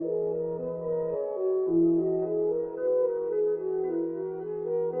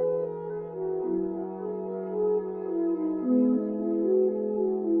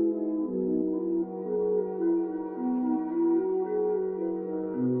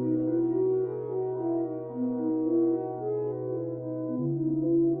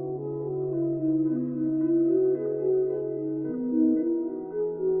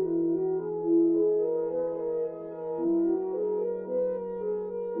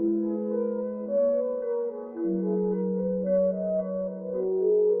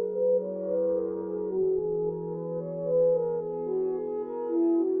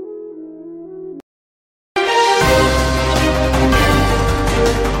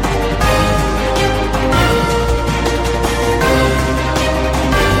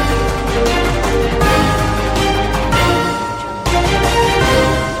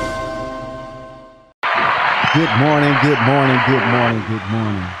morning, good morning, good morning, good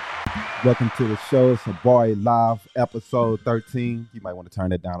morning. Welcome to the show. It's Habari Live, episode 13. You might want to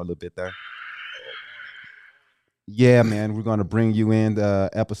turn that down a little bit there. Yeah, man, we're going to bring you in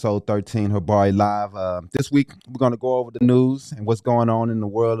episode 13, Habari Live. This week, we're going to go over the news and what's going on in the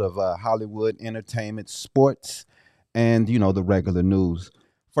world of Hollywood, entertainment, sports, and, the regular news.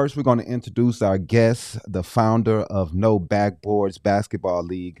 First, we're going to introduce our guest, the founder of No Backboards Basketball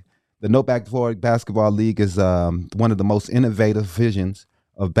League. The No Backboard Basketball League is one of the most innovative versions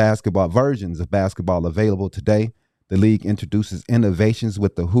of basketball available today. The league introduces innovations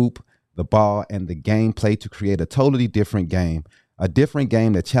with the hoop, the ball, and the gameplay to create a totally different game. A different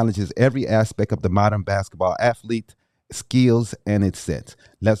game that challenges every aspect of the modern basketball athlete, skills, and its sets.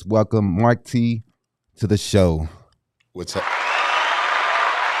 Let's welcome Mark T to the show. What's up?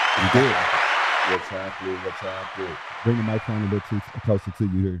 You good? What's happening? What's happening? Bring the microphone a little too closer to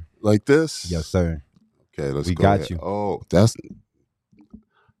you here. Like this? Yes, sir. Okay, let's We go. got ahead. you. Oh,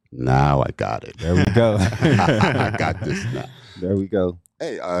 now I got it. There we go. I got this now. There we go.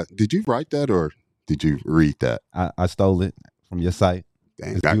 Hey, did you write that or did you read that? I stole it from your site.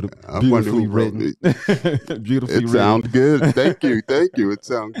 Dang, It's I wonder beautifully who wrote written. it. Beautifully It written. sounds good. Thank you. Thank you. It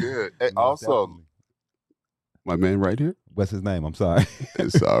sounds good. Hey, Most also, definitely. my man right here. What's his name? I'm sorry.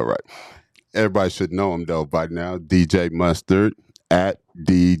 It's all right. Everybody should know him though by now. DJ Mustard at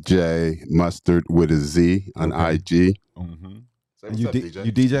DJ Mustard with a Z on Okay. IG. Mm-hmm. Say And what's you, up, DJ?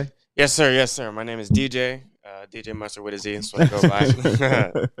 you DJ? Yes, sir. Yes, sir. My name is DJ. DJ Mustard with a Z. That's what I go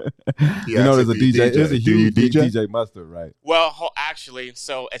by. You know, there's a actually DJ. There's a Do you huge big DJ? DJ Mustard, right? Well, actually,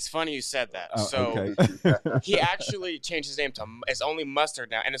 so it's funny you said that. Okay. He actually changed his name to it's only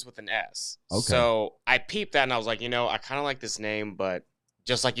Mustard now, and it's with an S. Okay. So I peeped that, and I was like, I kind of like this name, but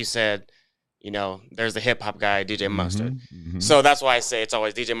just like you said, there's the hip hop guy, DJ Mustard. Mhm. So that's why I say it's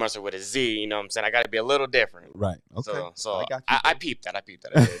always DJ Mustard with a Z. You know what I'm saying? I got to be a little different. Right. Okay. So I got you, I peeped that. I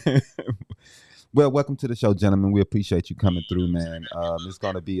did. Well, welcome to the show, gentlemen. We appreciate you coming through, man. It's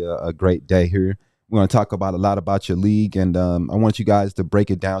going to be a great day here. We're going to talk about a lot about your league, and I want you guys to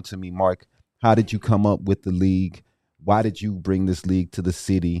break it down to me, Mark. How did you come up with the league? Why did you bring this league to the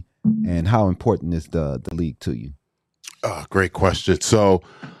city? And how important is the league to you? Great question. So,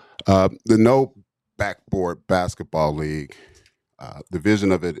 the No Backboard Basketball League, the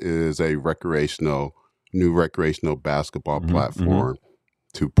vision of it is a new recreational basketball platform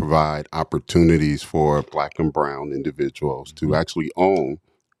to provide opportunities for Black and brown individuals to actually own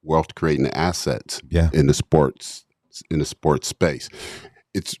wealth creating assets in the sports space.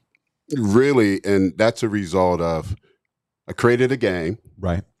 It's really, and that's a result of I created a game.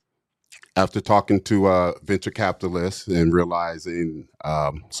 Right. After talking to venture capitalists and realizing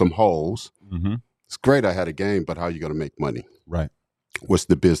some holes, Mm-hmm. it's great I had a game, but how are you going to make money? Right. What's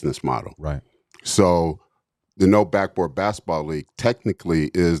the business model? Right. So the No Backboard Basketball League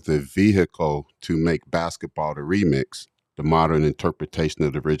technically is the vehicle to make basketball the remix, the modern interpretation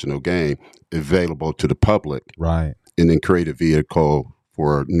of the original game, available to the public. Right. And then create a vehicle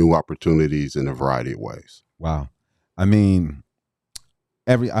for new opportunities in a variety of ways. Wow. I mean,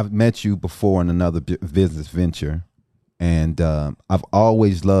 I've met you before in another business venture, and I've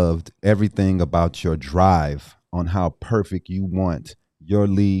always loved everything about your drive on how perfect you want your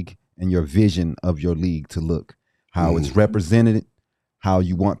league and your vision of your league to look, how it's represented, how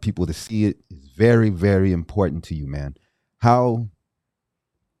you want people to see it is very, very important to you, man. How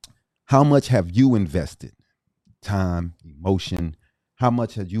much have you invested? Time, emotion. How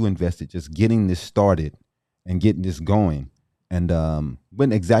much have you invested just getting this started and getting this going? And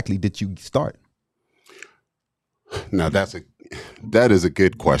when exactly did you start? Now that is a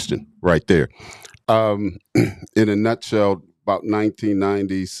good question right there. In a nutshell, about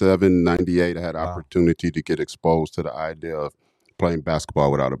 1997, 98, I had opportunity to get exposed to the idea of playing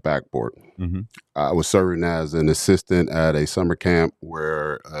basketball without a backboard. Mm-hmm. I was serving as an assistant at a summer camp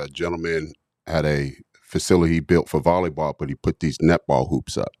where a gentleman had a facility he built for volleyball, but he put these netball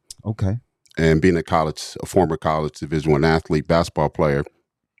hoops up. Okay. And being a former college Division I athlete, basketball player,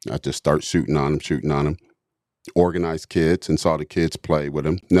 I just start shooting on them. Organized kids and saw the kids play with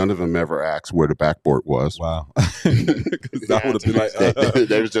them. None of them ever asked where the backboard was. Wow. 'Cause I would have been like,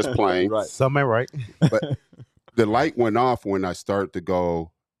 They was just playing. Right. Some are right. But the light went off when I started to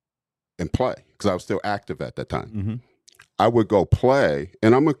go and play because I was still active at that time. Mm-hmm. I would go play,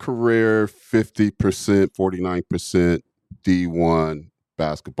 and I'm a career 50%, 49% D1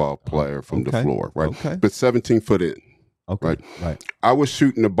 basketball player from the floor, right? Okay. But 17 foot in. Okay. Right. I was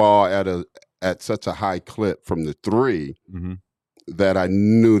shooting the ball at such a high clip from the three Mm-hmm. that I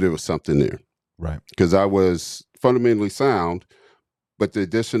knew there was something there Right. because I was fundamentally sound, But the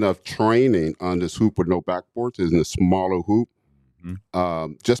addition of training on this hoop with no backboards is in a smaller hoop,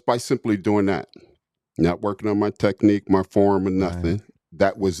 just by simply doing that, not working on my technique, my form, and nothing. Right.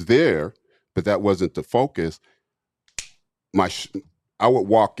 That was there, but that wasn't the focus. I would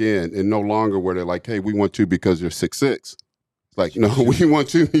walk in, and no longer were they like, "Hey, we want you because you're 6'6". Like, no, we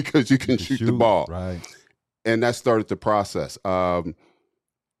want you because you can shoot the ball. Right. And that started the process.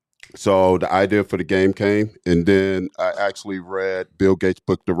 So the idea for the game came, and then I actually read Bill Gates'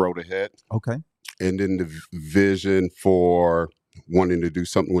 book, The Road Ahead. Okay. And then the vision for wanting to do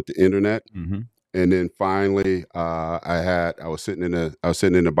something with the internet. Mm-hmm. And then finally, I was sitting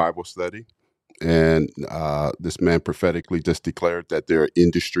in a Bible study, and this man prophetically just declared that there are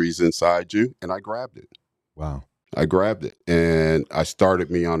industries inside you, and I grabbed it. Wow. I grabbed it, and I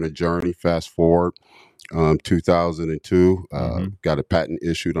started me on a journey. Fast forward, 2002, got a patent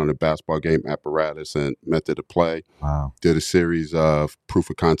issued on a basketball game apparatus and method of play. Wow. Did a series of proof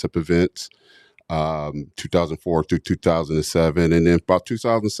of concept events, 2004 through 2007, and then about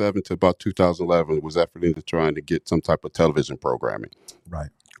 2007 to about 2011 was effort into trying to get some type of television programming. Right.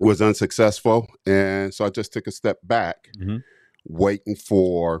 Was unsuccessful, and so I just took a step back, waiting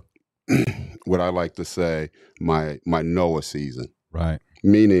for what I like to say my Noah season. Right.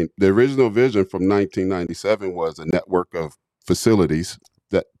 Meaning the original vision from 1997 was a network of facilities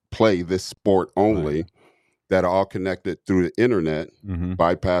that play this sport only, that are all connected through the internet,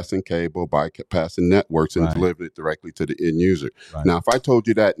 bypassing cable, bypassing networks, and delivering it directly to the end user. Right. Now, if I told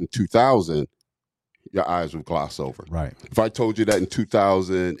you that in 2000, your eyes would gloss over. Right. If I told you that in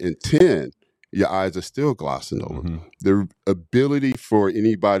 2010, your eyes are still glossing over. The ability for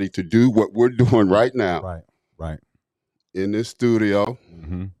anybody to do what we're doing right now, right, in this studio,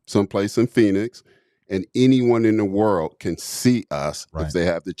 someplace in Phoenix, and anyone in the world can see us if they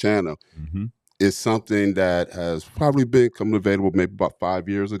have the channel, is something that has probably become available maybe about 5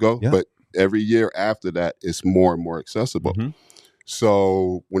 years ago. Yeah. But every year after that, it's more and more accessible.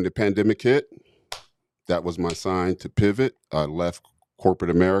 So when the pandemic hit, that was my sign to pivot. I left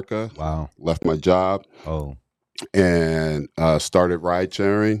corporate America. Wow. Left my job. Oh. And started ride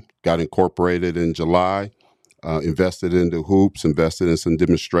sharing. Got incorporated in July. Invested into hoops. Invested in some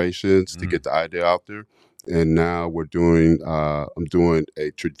demonstrations to get the idea out there. And now I'm doing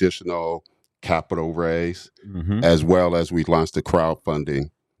a traditional capital raise, as well as we launched a crowdfunding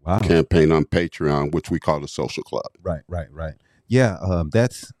campaign on Patreon, which we call the Social Club. Right. Yeah,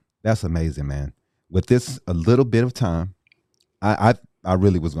 that's amazing, man. With this a little bit of time, I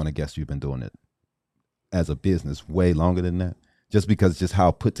really was going to guess you've been doing it as a business way longer than that, just because just how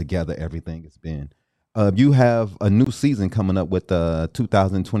put together everything has been. You have a new season coming up with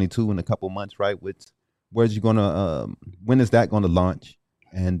 2022 in a couple months, right? When is that going to launch?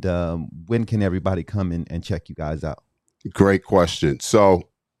 And when can everybody come in and check you guys out? Great question. So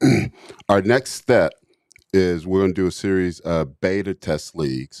our next step is we're going to do a series of beta test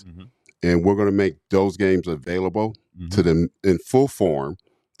leagues, and we're going to make those games available to them in full form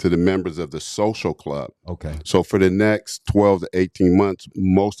to the members of the Social Club. Okay. So for the next 12 to 18 months,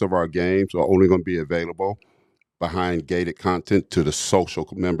 most of our games are only going to be available behind gated content to the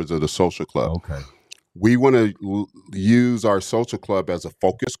members of the Social Club. Okay. We want to use our Social Club as a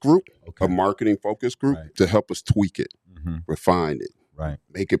focus group, a marketing focus group, to help us tweak it, refine it,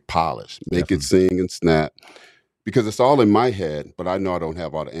 make it polished, make it sing and snap. Because it's all in my head, but I know I don't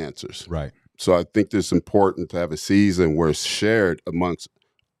have all the answers. Right. So I think it's important to have a season where it's shared amongst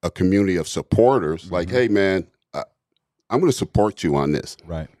a community of supporters. Like, hey, man, I'm going to support you on this.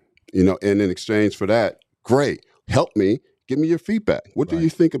 Right. And in exchange for that, great, help me. Give me your feedback. What do you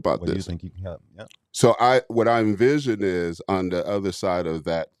think about this? What do you think you can help? Yeah. So what I envision is on the other side of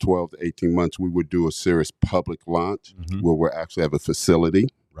that 12 to 18 months, we would do a serious public launch where we actually have a facility,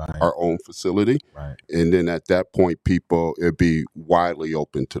 our own facility. Right. And then at that point, it'd be widely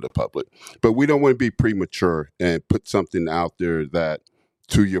open to the public. But we don't want to be premature and put something out there that,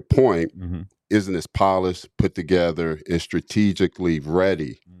 to your point, isn't as polished, put together, and strategically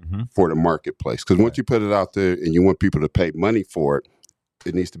ready for the marketplace. Because once you put it out there and you want people to pay money for it,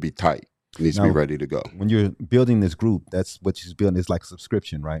 it needs to be tight. It needs to be ready to go. When you're building this group, that's what you're building. It's like a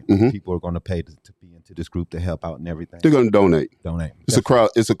subscription, right? People are going to pay to be into this group to help out and everything. They're going to donate. It's a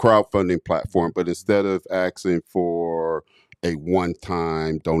crowdfunding platform, but instead of asking for a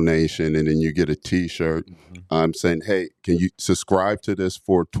one-time donation and then you get a T-shirt, I'm saying, hey, can you subscribe to this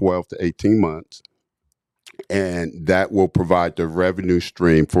for 12 to 18 months? And that will provide the revenue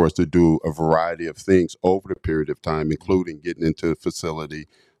stream for us to do a variety of things over the period of time, including getting into the facility,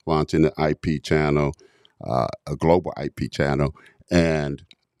 launching an IP channel, a global IP channel, and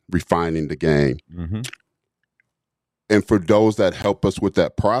refining the game. And for those that help us with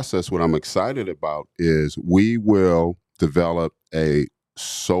that process, what I'm excited about is we will develop a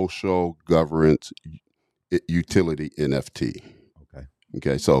social governance utility NFT.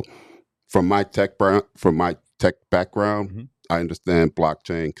 Okay. So from my tech background, Mhm. I understand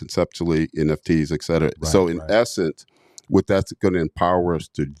blockchain conceptually, NFTs, et cetera. Right, So in right. essence, what that's going to empower us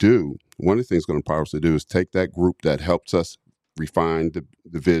to do, one of the things it's going to empower us to do is take that group that helps us refine the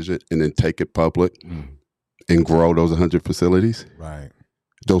vision and then take it public and grow those 100 facilities. Right.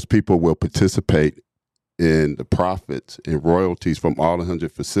 Those people will participate in the profits and royalties from all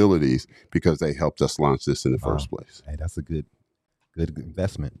 100 facilities because they helped us launch this in the first place. Hey, that's a good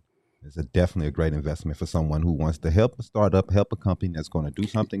investment. It's definitely a great investment for someone who wants to help a startup, help a company that's going to do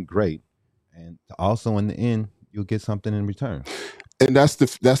something great, and also in the end, you'll get something in return. And that's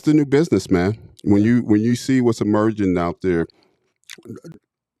the new business, man. When you see what's emerging out there,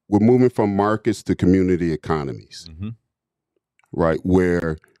 we're moving from markets to community economies, right?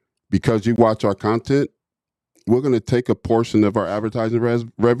 Where because you watch our content, we're going to take a portion of our advertising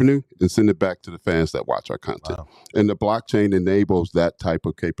revenue and send it back to the fans that watch our content. Wow. And the blockchain enables that type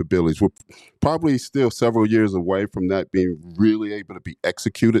of capabilities. We're probably still several years away from that being really able to be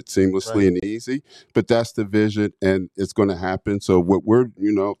executed seamlessly and easy, but that's the vision and it's going to happen. So what we're,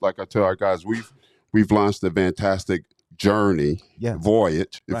 like I tell our guys, we've launched a fantastic journey,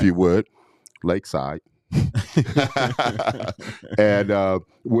 voyage, if you would, lakeside. And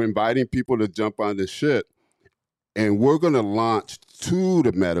we're inviting people to jump on this ship. And we're going to launch to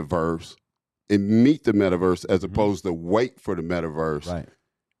the metaverse and meet the metaverse as opposed to wait for the metaverse. Right.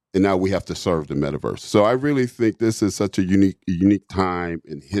 And now we have to serve the metaverse. So I really think this is such a unique time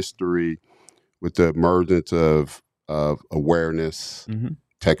in history with the emergence of awareness,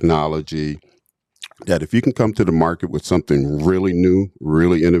 technology, that if you can come to the market with something really new,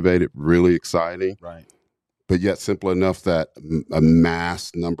 really innovative, really exciting, right, but yet simple enough that a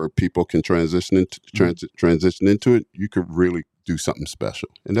mass number of people can transition into it, you could really do something special.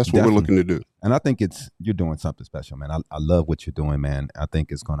 And that's what we're looking to do. And I think you're doing something special, man. I love what you're doing, man. I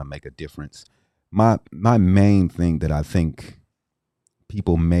think it's going to make a difference. My main thing that I think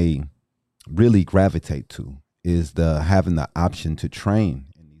people may really gravitate to is having the option to train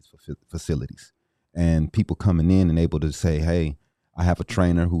in these facilities, and people coming in and able to say, hey, I have a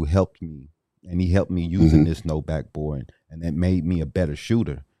trainer who helped me, and he helped me using this no backboard, and that made me a better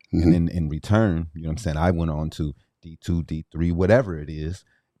shooter. And then in return, you know what I'm saying, I went on to D2, D3, whatever it is.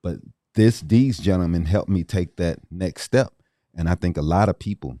 But these gentlemen helped me take that next step. And I think a lot of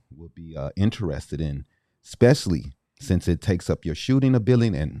people will be interested in, especially since it takes up your shooting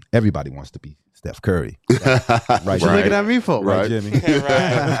ability, and everybody wants to be Steph Curry. Right. You're looking at me for, right, Jimmy?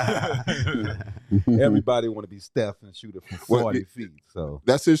 Right. Everybody want to be Steph and shoot it from 40 feet. So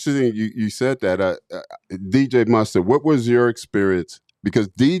that's interesting. You said that. DJ Mustard, what was your experience? Because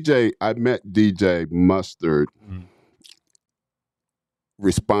I met DJ Mustard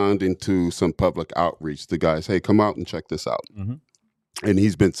responding to some public outreach. The guys, hey, come out and check this out. And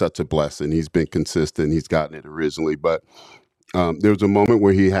he's been such a blessing. He's been consistent. He's gotten it originally. But there was a moment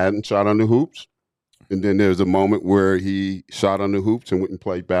where he hadn't shot on the hoops. And then there's a moment where he shot on the hoops and went and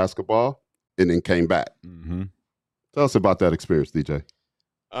played basketball and then came back. Tell us about that experience, DJ.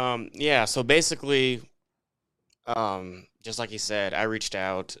 Yeah, so basically, just like he said, I reached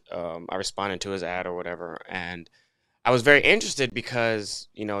out, I responded to his ad or whatever, and I was very interested because,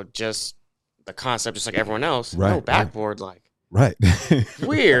 just the concept, just like everyone else, right, no backboard, right.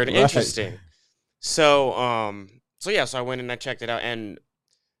 Weird, interesting. So, so I went and I checked it out, and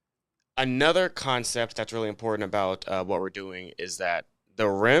another concept that's really important about what we're doing is that the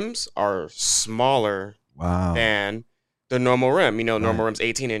rims are smaller than the normal rim. Normal rim's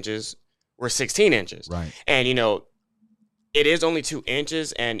 18 inches. We're 16 inches. Right. And, it is only 2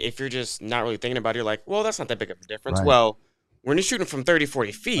 inches. And if you're just not really thinking about it, you're like, well, that's not that big of a difference. Right. Well, when you're shooting from 30,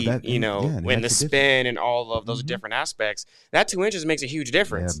 40 feet, when the spin and all of those different aspects, that 2 inches makes a huge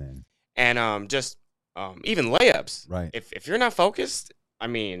difference. Yeah, man. And even layups. Right. If you're not focused,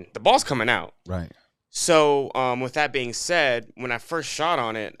 the ball's coming out. Right. So, with that being said, when I first shot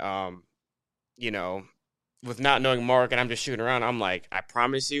on it, with not knowing Mark and I'm just shooting around, I'm like, I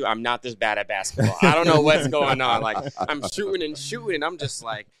promise you, I'm not this bad at basketball. I don't know what's going on. Like, I'm shooting, and I'm just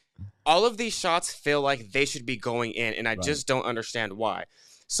like, all of these shots feel like they should be going in, and I just don't understand why.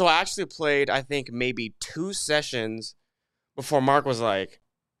 So I actually played, I think, maybe 2 sessions before Mark was like,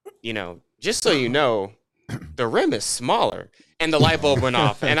 just so you know, the rim is smaller. And the light bulb went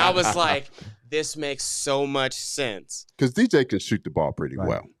off. And I was like, this makes so much sense. Because DJ can shoot the ball pretty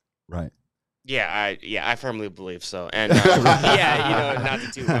well. Right. Yeah, I firmly believe so. And not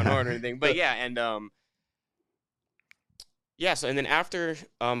to toot my horn or anything. But yeah, and Yeah, so and then after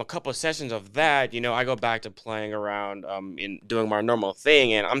a couple of sessions of that, I go back to playing around in doing my normal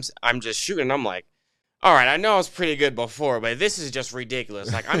thing, and I'm just shooting. I'm like, all right, I know I was pretty good before, but this is just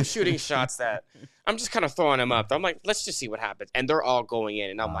ridiculous. Like I'm shooting shots that I'm just kind of throwing them up. I'm like, let's just see what happens, and they're all going in,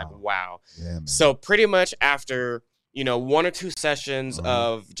 and I'm like, wow. Yeah, man. So pretty much after one or two sessions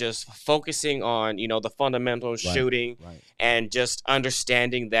of just focusing on the fundamental shooting and just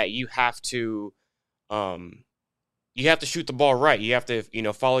understanding that you have to shoot the ball right. You have to,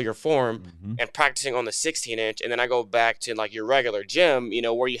 follow your form and practicing on the 16-inch. And then I go back to like your regular gym,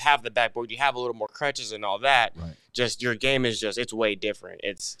 where you have the backboard, you have a little more crutches and all that. Right. Just your game is it's way different.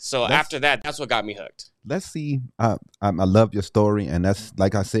 After that, that's what got me hooked. Let's see. I love your story. And that's,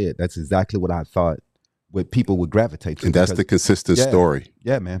 like I said, that's exactly what I thought what people would gravitate to. And that's the consistent story.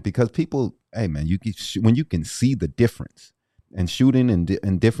 Yeah, man. Because people, hey, man, when you can see the difference and shooting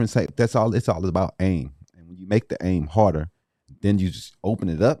and different, it's all about aim. When you make the aim harder, then you just open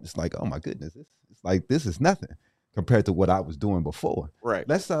it up. It's like, oh my goodness, it's like this is nothing compared to what I was doing before. Right.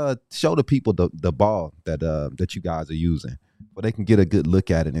 Let's show the people the ball that you guys are using, so they can get a good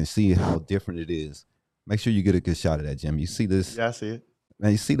look at it and see how different it is. Make sure you get a good shot of that, Jim. You see this? Yeah, I see it.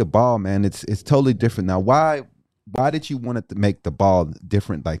 Man, you see the ball, man. It's totally different now. Why did you want it to make the ball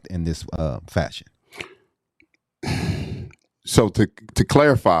different, like in this fashion? So to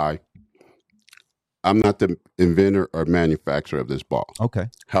clarify, I'm not the inventor or manufacturer of this ball.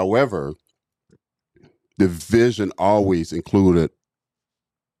 Okay. However, the vision always included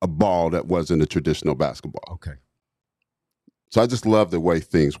a ball that wasn't a traditional basketball. Okay. So I just love the way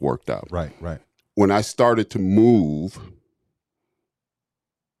things worked out. Right. When I started to move,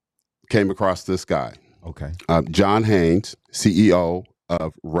 came across this guy. Okay. John Haynes, CEO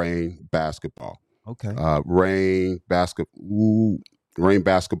of Rain Basketball. Okay.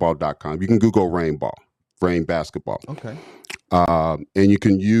 Rainbasketball.com. You can Google Rain Basketball. Okay. And you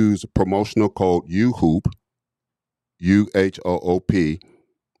can use promotional code UHOOP, UHOOP,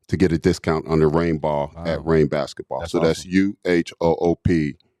 to get a discount on the Rain Ball at Rain Basketball. That's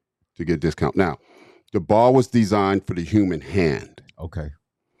UHOOP to get a discount. Now, the ball was designed for the human hand. Okay.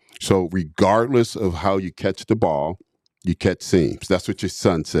 So regardless of how you catch the ball, you catch seams. That's what your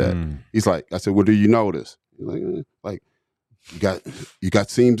son said. He's like, I said, well, do you notice? He's like you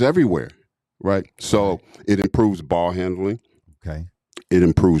got seams everywhere, right? So it improves ball handling. Okay. It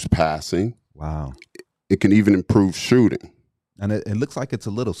improves passing. Wow. It can even improve shooting. And it looks like it's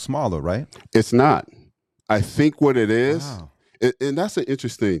a little smaller, right? It's not. I think what it is, and that's an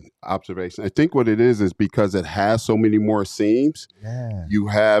interesting observation. I think what it is because it has so many more seams. Yeah. You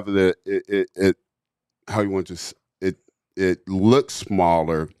have it looks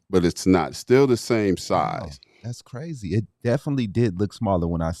smaller, but it's not. Still the same size. Wow. That's crazy. It definitely did look smaller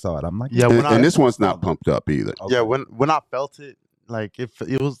when I saw it. I'm like, yeah, and this one's not pumped up either. Okay. Yeah, when I felt it, like it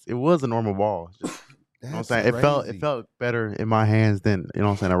was a normal ball. Just, you know what I'm saying? It felt better in my hands than, you know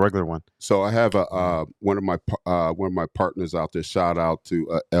what I'm saying, a regular one. So I have one of my partners out there. Shout out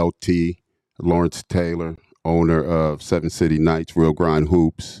to LT Lawrence Taylor, owner of Seven City Knights, Real Grind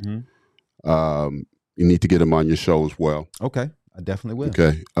Hoops. You need to get him on your show as well. Okay, I definitely will.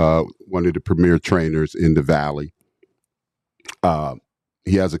 Okay, one of the premier trainers in the Valley.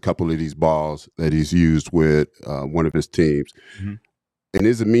 He has a couple of these balls that he's used with one of his teams. And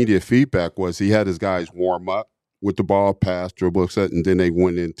his immediate feedback was he had his guys warm up with the ball, pass, dribble, etc., and then they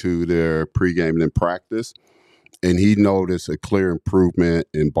went into their pregame and then practice. And he noticed a clear improvement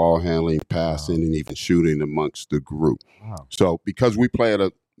in ball handling, passing, and even shooting amongst the group. Wow. So because we play at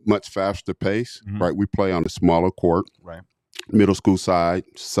a much faster pace, right? We play on a smaller court, right? Middle school size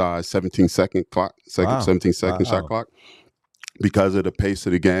 17-second clock, 17-second shot clock. Because of the pace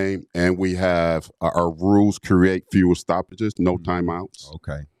of the game, and we have our rules create fewer stoppages, no timeouts.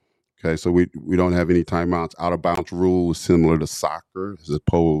 Okay, so we don't have any timeouts. Out of bounds rule is similar to soccer as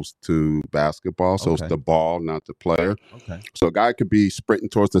opposed to basketball. So it's the ball, not the player. Okay. So a guy could be sprinting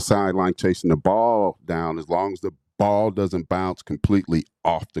towards the sideline, chasing the ball down. As long as the ball doesn't bounce completely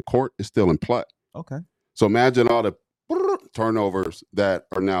off the court, it's still in play. Okay. So imagine all the turnovers that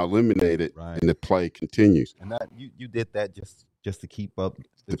are now eliminated, and the play continues. And that you did that just to keep up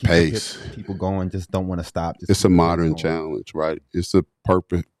the pace, people going. Just don't want to stop. It's a modern challenge, right? It's a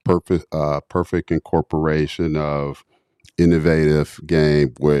perfect incorporation of innovative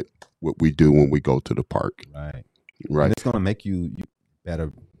game with what we do when we go to the park. Right. And it's going to make you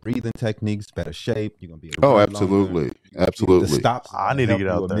better breathing techniques, better shape. You're gonna be able to Oh, run absolutely, longer. The absolutely. stops. I need to get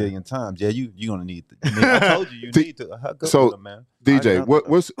out a there. million times. Yeah, you're gonna need. I told you need to. Good So, with them, man.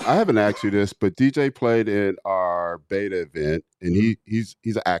 DJ, I haven't asked you this, but DJ played in our beta event, and he's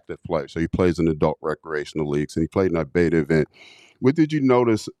an active player, so he plays in adult recreational leagues, and he played in our beta event. What did you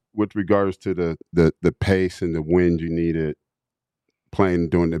notice with regards to the pace and the wind you needed playing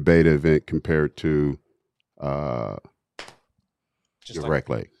during the beta event compared to your rec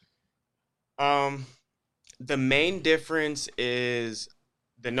league? The main difference is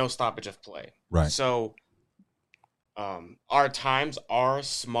the no stoppage of play. Right. So our times are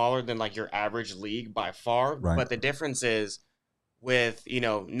smaller than like your average league by far. Right. But the difference is with,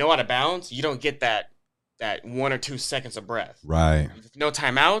 no out of bounds, you don't get that 1 or 2 seconds of breath. Right. No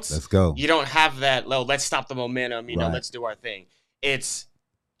timeouts. Let's go. You don't have that, let's stop the momentum, Right. let's do our thing. It's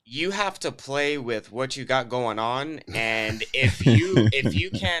you have to play with what you got going on, and if you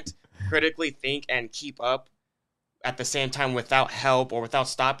can't critically think and keep up at the same time without help or without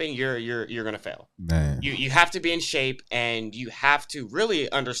stopping, you're gonna fail. Man. You have to be in shape, and you have to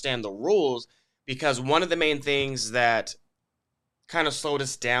really understand the rules, because one of the main things that kind of slowed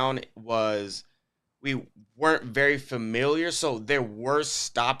us down was we weren't very familiar. So there were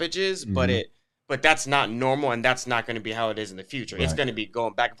stoppages, but that's not normal, and that's not going to be how it is in the future. It's Right. going to be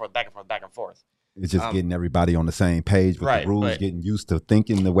going back and forth, back and forth, back and forth. It's just getting everybody on the same page with right, the rules, but- getting used to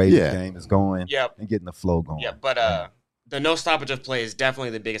thinking the way the game is going, Yep. and getting the flow going. Yeah, but the no stoppage of play is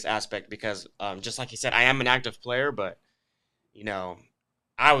definitely the biggest aspect, because just like you said, I am an active player, but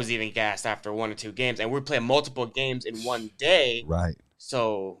I was even gassed after 1 or 2 games, and we're playing multiple games in one day. Right.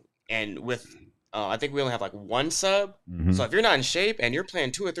 So, and with I think we only have like 1 sub. Mhm. So if you're not in shape and you're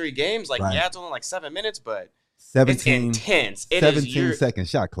playing 2 or 3 games, like Right. yeah, it's only like 7 minutes, but 17, it's intense. It 17-second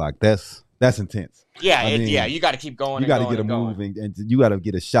shot clock. That's intense. Yeah, I mean, you got to keep going. You got to get a move, and you got to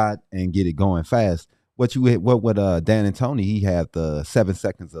get a shot and get it going fast. What Dan and Tony, he had the 7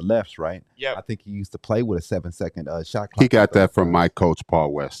 seconds of lefts, right? Yep. I think he used to play with a 7-second shot clock. He got that from my coach,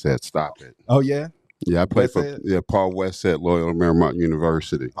 Paul West. Said, "Stop it." Oh yeah. Yeah, I played Westside? Paul West at Loyola Marymount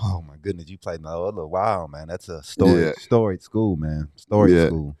University. Oh my goodness, you played Loyola. Wow, man, that's a storied school, man. Storied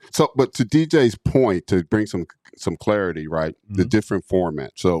school. So, but to DJ's point, to bring some clarity, right? The different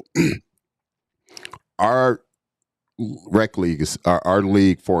formats. So, our rec league our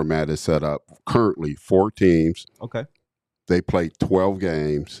league format is set up currently 4 teams. Okay. They play 12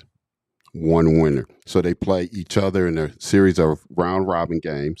 games, 1 winner. So they play each other in a series of round robin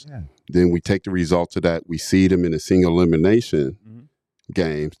games. Yeah. Then we take the results of that. We seed them in a single elimination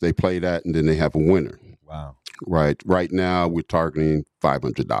games. They play that, and then they have a winner. Wow. Right. Right now, we're targeting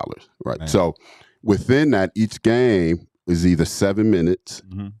 $500. Right. Man. So within that, each game is either 7 minutes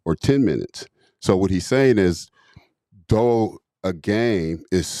or 10 minutes. So what he's saying is, though a game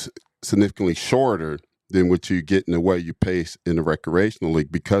is significantly shorter than what you get in the way you pace in the recreational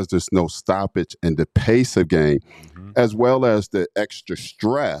league, because there's no stoppage and the pace of game, as well as the extra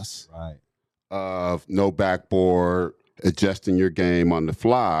stress of no backboard, adjusting your game on the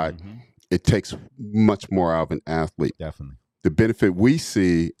fly, it takes much more out of an athlete. Definitely. The benefit we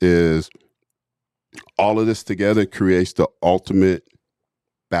see is all of this together creates the ultimate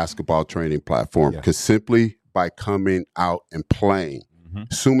basketball training platform, because simply by coming out and playing,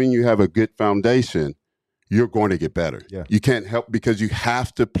 assuming you have a good foundation, you're going to get better. Yeah. You can't help, because you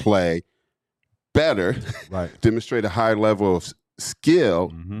have to play better, demonstrate a high level of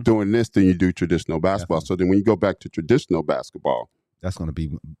skill doing this than you do traditional basketball. Definitely. So then when you go back to traditional basketball, that's going to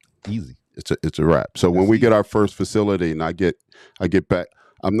be easy. It's a wrap. So when we get our first facility and I get back,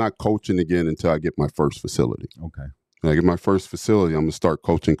 I'm not coaching again until I get my first facility. Okay. When I get my first facility, I'm going to start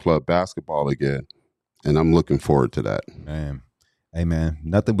coaching club basketball again. And I'm looking forward to that. Man. Hey, man,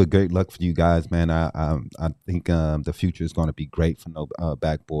 nothing but great luck for you guys, man. I think the future is going to be great for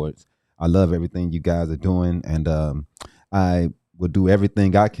Backboards. I love everything you guys are doing, and I will do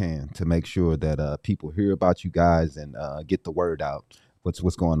everything I can to make sure that people hear about you guys and get the word out. What's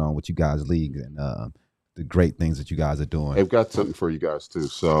going on with you guys' league and the great things that you guys are doing. I've got something for you guys too.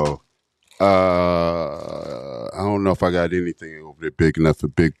 So I don't know if I got anything over there big enough for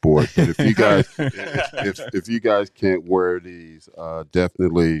big board, but if you guys if you guys can't wear these,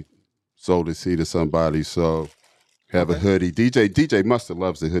 definitely sold a seat to somebody. So have a hoodie. DJ Mustard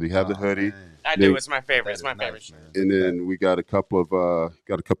loves the hoodie. Have the hoodie. I do. It's my favorite. It's my favorite. And then we got a couple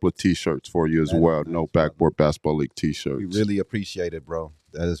of T-shirts for you as well. No Backboard Basketball League T-shirts. We really appreciate it, bro.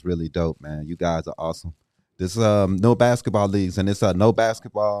 That is really dope, man. You guys are awesome. This no basketball leagues, and it's no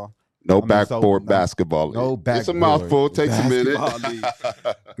basketball. No backboard basketball league. No backboard. It's a mouthful. It takes a minute.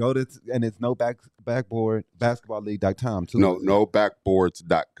 Go to and it's backboard basketballleague.com too. No backboards.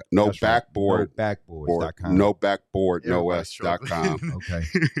 No That's right. backboard. Backboards.com. No backboard. No Everybody's s.com. Okay.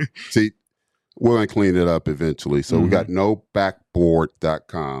 See, we're going to clean it up eventually. So we got no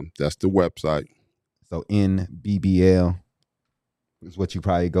backboard.com. That's the website. So NBBL is what you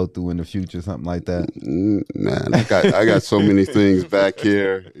probably go through in the future, something like that. Man, I got so many things back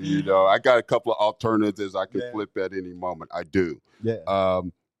here. You know, I got a couple of alternatives I can flip at any moment. I do. Yeah.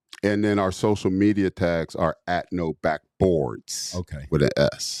 And then our social media tags are at no backboards. Okay. With an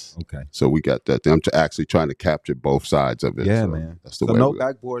S. Okay. So we got that. I'm actually trying to capture both sides of it. Yeah, so man. That's the so way. No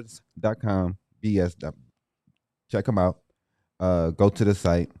backboards.com, BS. Check them out. Go to the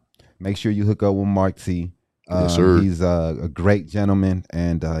site. Make sure you hook up with Mark T. Yes, sir. He's a great gentleman,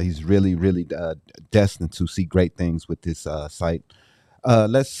 and he's really, really destined to see great things with this site.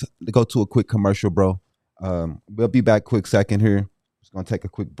 Let's go to a quick commercial, bro. We'll be back quick second here. Just going to take a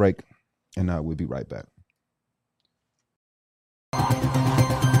quick break, and we'll be right back.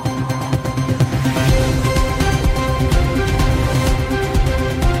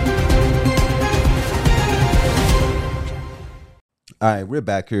 All right, we're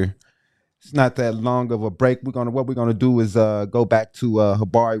back here. It's not that long of a break. What we're gonna do is go back to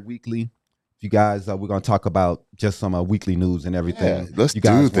Habari Weekly. You guys, we're gonna talk about just some weekly news and everything. Yeah, let's you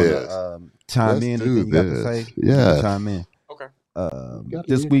guys do this. Chime Let's in. do Anything you got to this. say? Yeah. Chime in. Okay.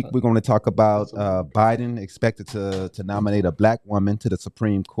 This week we're going to talk about Biden expected to nominate a black woman to the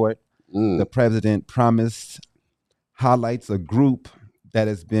Supreme Court. The president promised highlights a group that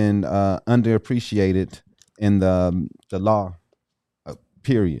has been underappreciated in the law.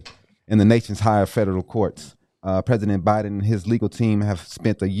 Period. In the nation's higher federal courts. President Biden and his legal team have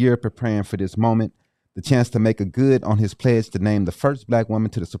spent a year preparing for this moment, the chance to make a good on his pledge to name the first black woman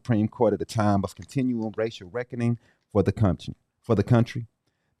to the Supreme Court at a time of continual racial reckoning for the country.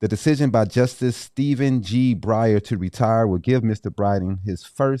 The decision by Justice Stephen G. Breyer to retire will give Mr. Biden his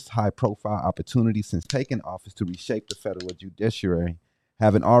first high-profile opportunity since taking office to reshape the federal judiciary,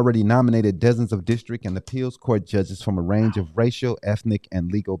 having already nominated dozens of district and appeals court judges from a range of racial, ethnic,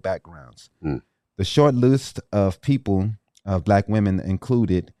 and legal backgrounds. The short list of black women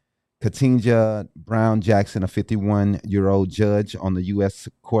included Ketanji Brown Jackson, a 51-year-old judge on the U.S.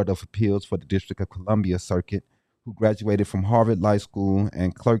 Court of Appeals for the District of Columbia Circuit, who graduated from Harvard Law School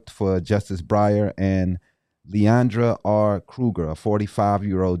and clerked for Justice Breyer, and Leandra R. Kruger, a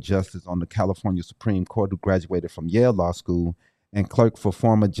 45-year-old justice on the California Supreme Court who graduated from Yale Law School and clerked for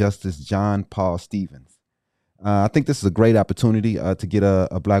former Justice John Paul Stevens. I think this is a great opportunity to get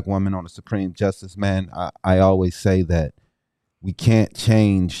a black woman on the Supreme Justice, man. I always say that we can't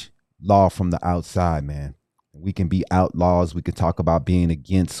change law from the outside, man. We can be outlaws. We can talk about being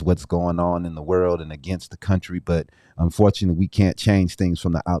against what's going on in the world and against the country, but unfortunately, we can't change things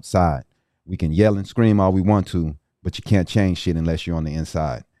from the outside. We can yell and scream all we want to, but you can't change shit unless you're on the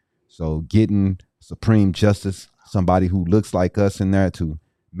inside. So getting Supreme Justice, somebody who looks like us in there to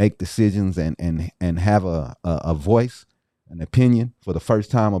make decisions and have a voice, an opinion for the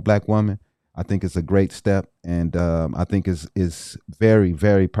first time, a black woman, I think it's a great step. And I think it's very,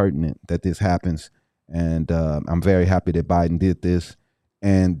 very pertinent that this happens. And I'm very happy that Biden did this.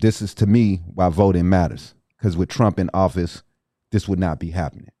 And this is, to me, why voting matters. Because with Trump in office, this would not be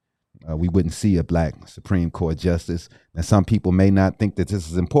happening. We wouldn't see a black Supreme Court justice. And some people may not think that this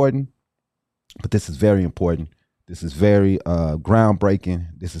is important, but this is very important. This is very groundbreaking.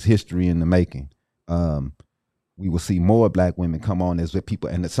 This is history in the making. We will see more black women come on as people.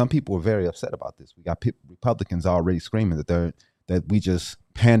 And some people are very upset about this. We got Republicans already screaming that we just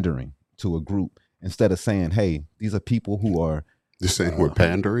pandering to a group. Instead of saying, hey, these are people who are... They're saying we're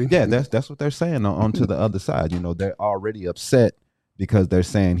pandering? Yeah, that's what they're saying on to the other side. You know, they're already upset because they're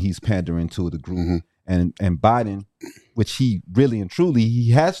saying he's pandering to the group. And Biden, which he really and truly, he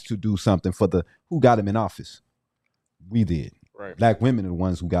has to do something for who got him in office. We did. Right. Black women are the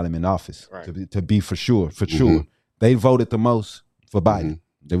ones who got him in office, right. to be for sure. They voted the most for Biden.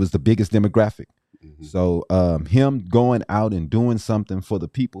 It was the biggest demographic. So him going out and doing something for the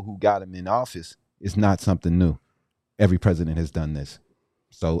people who got him in office is not something new. Every president has done this.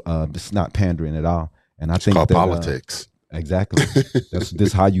 So it's not pandering at all. And I think called politics. Exactly. This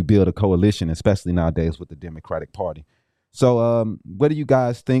is how you build a coalition, especially nowadays with the Democratic Party. So what do you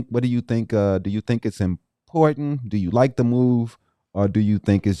guys think? What do you think? Do you think it's important? Do you like the move? Or do you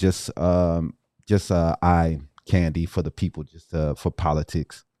think it's just eye candy for the people, just for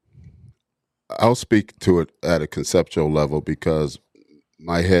politics? I'll speak to it at a conceptual level because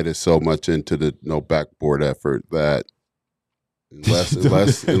my head is so much into the no backboard effort that unless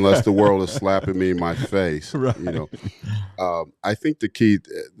the world is slapping me in my face. Right. I think the key,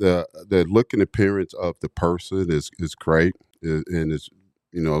 the look and appearance of the person is great, and it's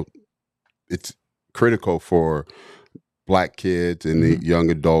it's critical for Black kids and the young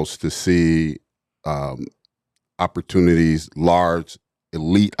adults to see opportunities, large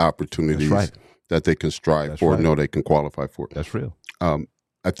elite opportunities that they can strive for, know they can qualify for. That's real.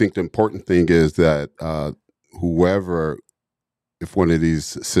 I think the important thing is that whoever, if one of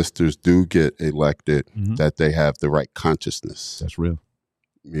these sisters do get elected, that they have the right consciousness. That's real.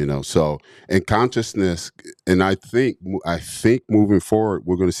 So, and consciousness, and I think moving forward,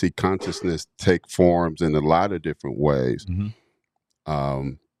 we're going to see consciousness take forms in a lot of different ways.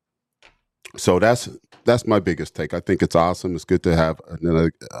 So that's my biggest take. I think it's awesome. It's good to have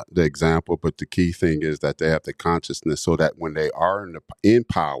the example, but the key thing is that they have the consciousness so that when they are in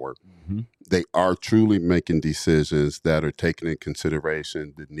power, they are truly making decisions that are taking in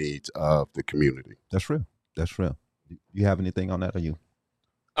consideration the needs of the community. That's real. That's real. You have anything on that, or you?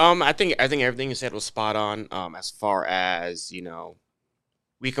 I think everything you said was spot on. As far as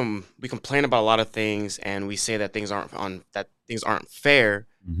we complain about a lot of things, and we say that things aren't fair.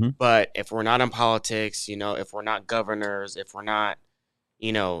 But if we're not in politics, if we're not governors, if we're not,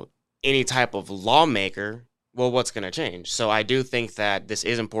 any type of lawmaker, well, what's going to change? So I do think that this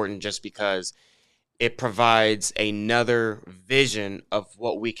is important just because it provides another vision of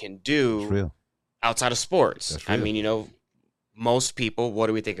what we can do outside of sports. I mean, most people, what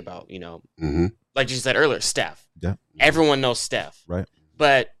do we think about? Like you said earlier, Steph. Yeah. Everyone knows Steph. Right.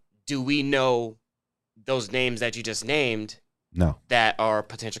 But do we know those names that you just named? No. That are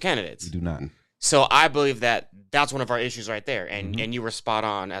potential candidates? We do not. So I believe that that's one of our issues right there. And you were spot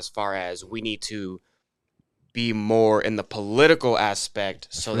on as far as we need to be more in the political aspect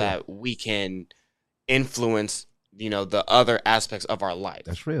so that we can influence, the other aspects of our life.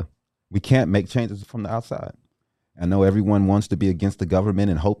 That's real. We can't make changes from the outside. I know everyone wants to be against the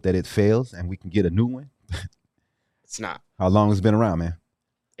government and hope that it fails and we can get a new one. It's not. How long has it been around, man?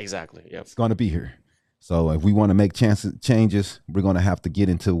 Exactly. Yep. It's going to be here. So if we want to make changes, we're going to have to get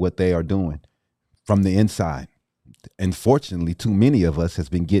into what they are doing from the inside. Unfortunately, too many of us has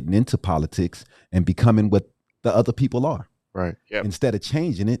been getting into politics and becoming what the other people are. Right. Yep. Instead of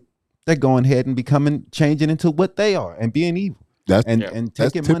changing it, they're going ahead and changing into what they are and being evil and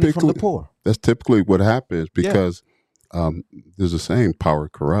taking money from the poor. That's typically what happens because there's a saying, power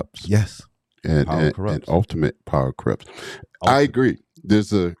corrupts. Yes. And ultimate power corrupts. I agree.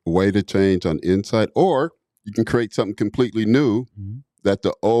 There's a way to change on the inside, or you can create something completely new that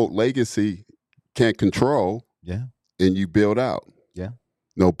the old legacy can't control. Yeah. And you build out. Yeah.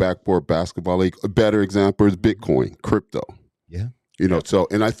 No backboard basketball league. A better example is Bitcoin, crypto. Yeah. So,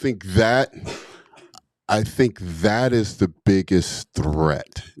 and I think that is the biggest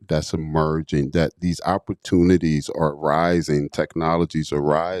threat that's emerging, that these opportunities are rising, technologies are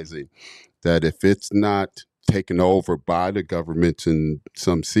rising, that if it's not taken over by the government in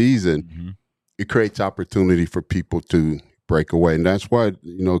some season, it creates opportunity for people to break away. And that's why,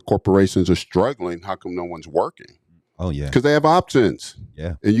 corporations are struggling. How come no one's working? Oh, yeah. Because they have options.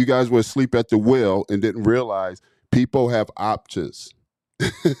 Yeah. And you guys were asleep at the wheel and didn't realize people have options.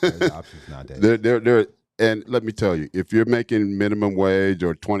 There's options nowadays. And let me tell you, if you're making minimum wage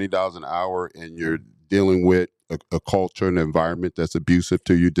or $20 an hour and you're dealing with a culture and environment that's abusive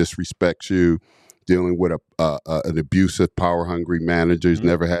to you, disrespects you, dealing with an abusive, power-hungry manager who's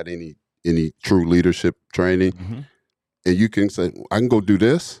never had any true leadership training, and you can say, I can go do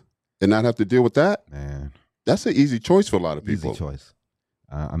this and not have to deal with that, man, that's an easy choice for a lot of people. Easy choice.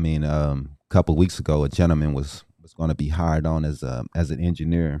 A couple of weeks ago, a gentleman was going to be hired on as an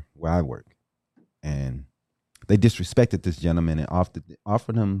engineer where I work, and they disrespected this gentleman and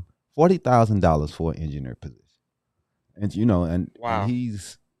offered him $40,000 for an engineer position. And wow.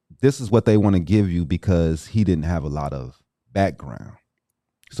 And this is what they want to give you because he didn't have a lot of background.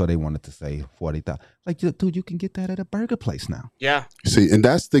 So they wanted to say 40,000. Like, dude, you can get that at a burger place now. Yeah. See, and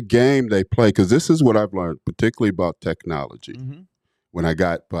that's the game they play, because this is what I've learned, particularly about technology. When I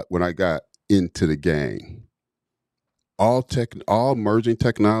got into the game, all emerging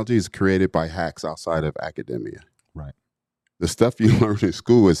technology is created by hacks outside of academia. Right. The stuff you learn in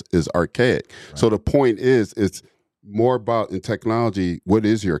school is archaic. Right. So the point is, it's more about, in technology, what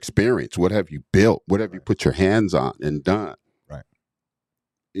is your experience? What have you built? What have you put your hands on and done? Right.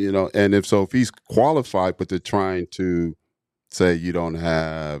 And if he's qualified, but they're trying to say you don't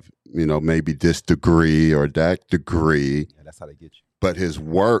have, maybe this degree or that degree. Yeah, that's how they get you. But his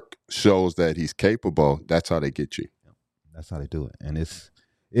work shows that he's capable. That's how they get you. Yeah, that's how they do it. And it's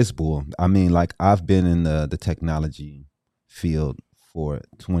bull. I mean, like, I've been in the technology field for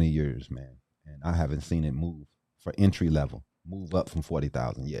 20 years, man, and I haven't seen it move for entry level, move up from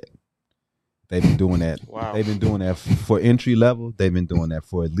 40,000 yet. They've been doing that. Wow. They've been doing that for entry level. They've been doing that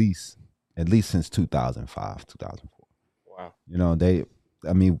for at least since 2005, 2004. Wow. You know,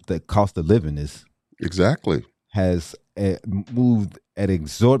 the cost of living has moved at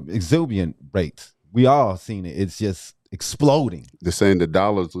exorbitant rates. We all seen it. It's just exploding. They're saying the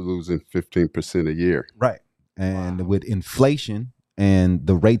dollar's losing 15% a year. Right. And with inflation and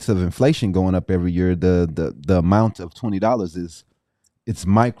the rates of inflation going up every year, the amount of $20 it's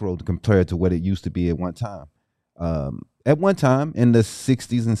micro compared to what it used to be at one time. At one time in the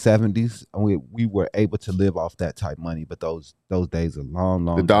 60s and 70s, we were able to live off that type money, but those days are long.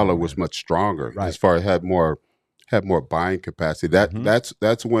 The dollar was much stronger as far as had more buying capacity.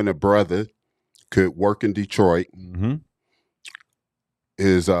 That's when a brother could work in Detroit. Mm-hmm.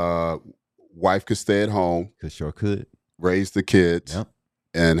 His wife could stay at home. Could raise the kids. Yep.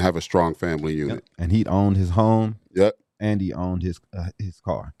 And have a strong family unit. Yep. And he owned his home. Yep. And he owned his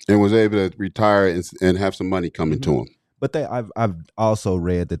car. And was able to retire and have some money coming to him. But I've also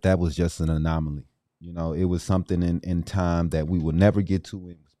read that was just an anomaly. You know, it was something in time that we will never get to.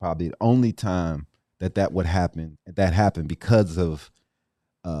 It was probably the only time that would happen. That happened because of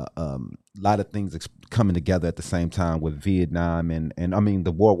a lot of things coming together at the same time with Vietnam and I mean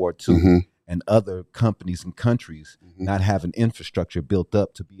the World War II and other companies and countries not having infrastructure built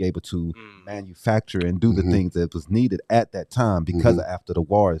up to be able to manufacture and do the things that was needed at that time because after the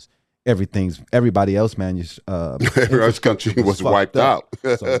wars. Everybody else country was wiped out.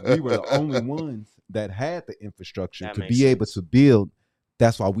 So we were the only ones that had the infrastructure to be able to build.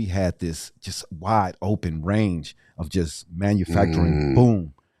 That's why we had this just wide open range of just manufacturing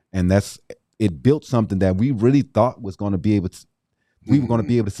boom. And it built something that we really thought was going to be able to, we were going to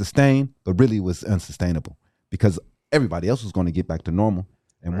be able to sustain, but really was unsustainable because everybody else was going to get back to normal.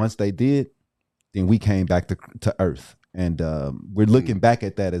 And once they did, then we came back to earth. And we're looking back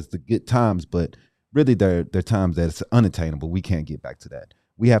at that as the good times, but really they're times that it's unattainable. We can't get back to that.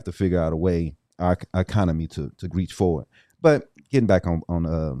 We have to figure out a way, our economy to reach forward. But getting back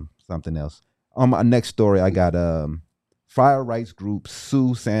on something else. On my next story, I got fire rights groups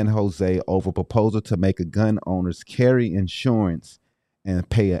sue San Jose over proposal to make a gun owners carry insurance and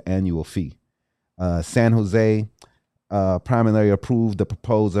pay an annual fee. San Jose primarily approved the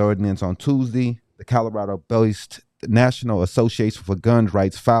proposed ordinance on Tuesday. The Colorado-based National Association for Gun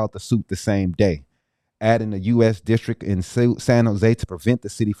Rights filed the suit the same day, adding a U.S. district in San Jose to prevent the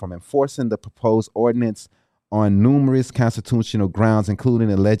city from enforcing the proposed ordinance on numerous constitutional grounds,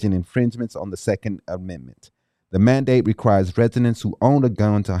 including alleged infringements on the Second Amendment. The mandate requires residents who own a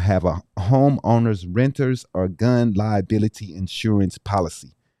gun to have a homeowner's renters or gun liability insurance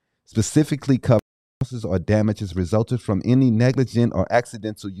policy, specifically covering losses or damages resulted from any negligent or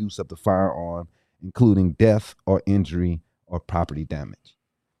accidental use of the firearm, including death or injury or property damage.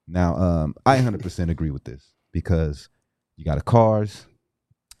 Now, I 100% agree with this because you got cars,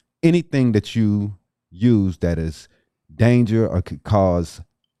 anything that you use that is danger or could cause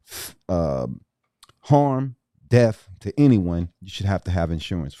harm, death to anyone, you should have to have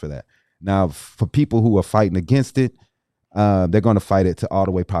insurance for that. Now, for people who are fighting against it, they're going to fight it all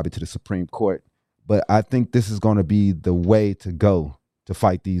the way probably to the Supreme Court. But I think this is going to be the way to go to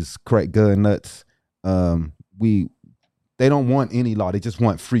fight these correct gun nuts. They don't want any law. They just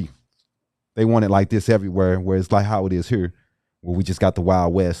want free. They want it like this everywhere, where it's like how it is here, where we just got the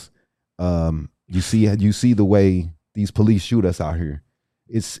Wild West. You see the way these police shoot us out here.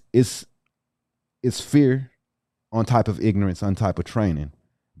 It's fear on type of ignorance, on type of training.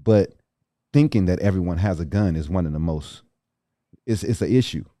 But thinking that everyone has a gun is one of the most. It's an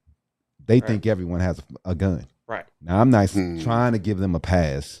issue. They think everyone has a gun. Right. Now I'm not trying to give them a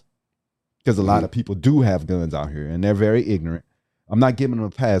pass because a lot of people do have guns out here and they're very ignorant. I'm not giving them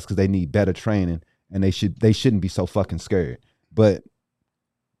a pass because they need better training and they shouldn't be so fucking scared. But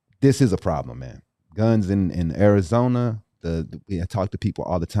this is a problem, man. Guns in Arizona. I talk to people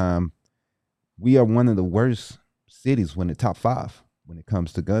all the time. We are one of the worst cities when the top 5 when it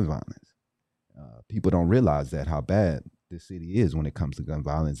comes to gun violence. People don't realize that how bad this city is when it comes to gun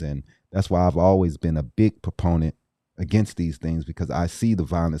violence, and that's why I've always been a big proponent against these things because I see the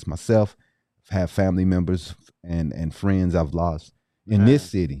violence myself. I've had family members and friends I've lost in this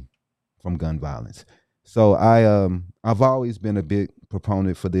city from gun violence. So I've always been a big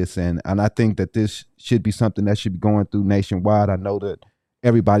proponent for this, and I think that this should be something that should be going through nationwide. I know that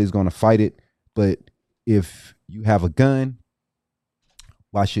everybody's going to fight it, but if you have a gun,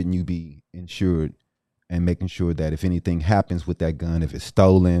 why shouldn't you be insured and making sure that if anything happens with that gun, if it's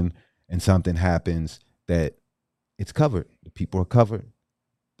stolen and something happens, that it's covered. The people are covered.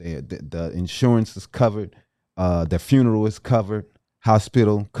 The insurance is covered. Their funeral is covered.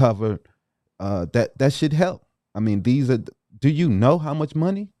 Hospital covered. That should help. I mean, these are. Do you know how much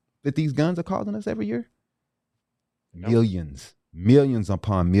money that these guns are costing us every year? Nope. Millions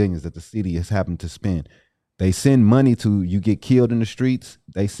upon millions that the city is having to spend. They send money to you get killed in the streets.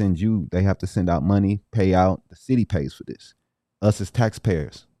 They have to send out money, pay out. The city pays for this. Us as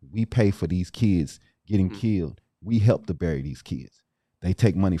taxpayers, we pay for these kids getting killed. We help to bury these kids. They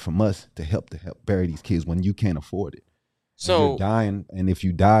take money from us to help bury these kids when you can't afford it. So and you're dying, and if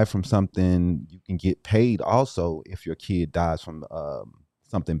you die from something, you can get paid also if your kid dies from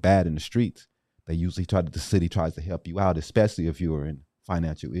something bad in the streets. They usually the city tries to help you out, especially if you're in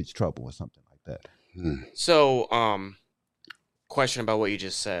financial trouble or something like that. So, question about what you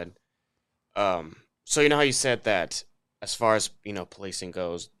just said. So you know how you said that as far as, policing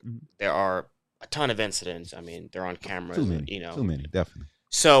goes, there are a ton of incidents. I mean, they're on camera. Too many, definitely.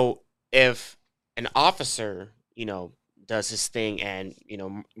 So if an officer, does his thing and,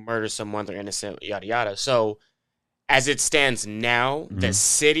 murders someone, they're innocent, yada, yada. So as it stands now, the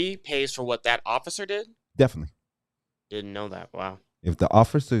city pays for what that officer did? Definitely. Didn't know that. Wow. If the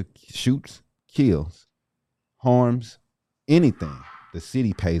officer shoots, kills, harms, anything, the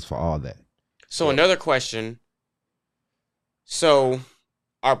city pays for all that. So another question. So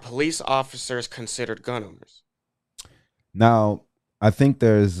are police officers considered gun owners? Now, I think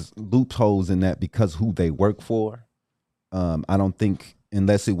there's loopholes in that because who they work for. I don't think,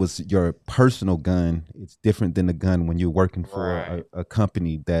 unless it was your personal gun, it's different than a gun when you're working for a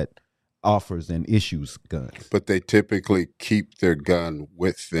company that offers and issues guns. But they typically keep their gun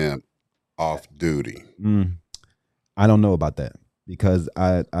with them off duty. I don't know about that because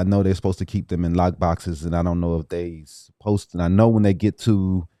I know they're supposed to keep them in lock boxes, and I don't know if they supposed to. And I know when they get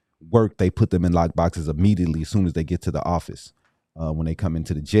to work, they put them in lock boxes immediately as soon as they get to the office. When they come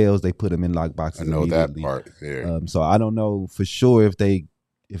into the jails, they put them in lock boxes. I know that part there. So I don't know for sure if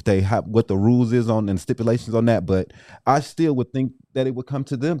they have what the rules is on and stipulations on that, but I still would think that it would come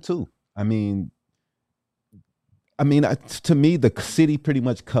to them too. I mean, to me, the city pretty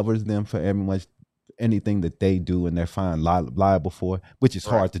much covers them for anything that they do, and they're fine liable for, which is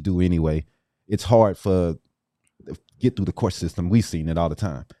hard to do anyway. It's hard to get through the court system. We've seen it all the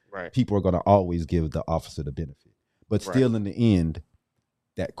time. Right. People are going to always give the officer the benefit. But still, in the end,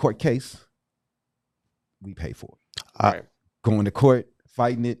 that court case, we pay for it. Going to court,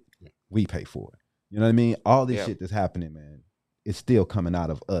 fighting it, we pay for it. You know what I mean? All this shit that's happening, man, it's still coming out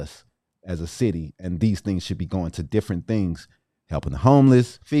of us as a city. And these things should be going to different things, helping the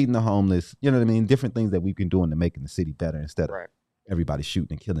homeless, feeding the homeless. You know what I mean? Different things that we can do into making the city better instead of everybody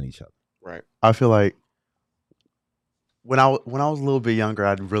shooting and killing each other. Right. I feel like when I was a little bit younger,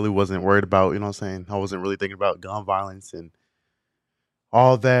 I really wasn't worried about, I wasn't really thinking about gun violence and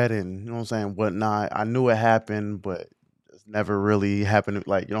all that and, whatnot. I knew it happened, but it's never really happened,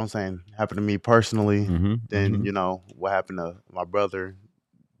 happened to me personally. Then, what happened to my brother,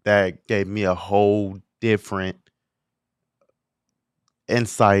 that gave me a whole different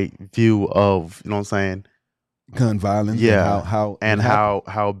insight view of, gun violence. Yeah. And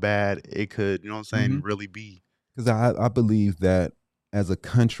how bad it could, really be. Because I believe that as a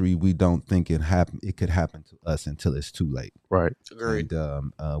country, we don't think it could happen to us until it's too late. Right. Agreed.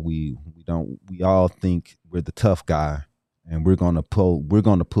 And we all think we're the tough guy, and we're gonna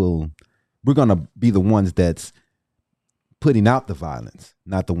be the ones that's putting out the violence,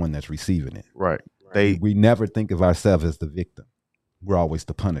 not the one that's receiving it. Right. We never think of ourselves as the victim. We're always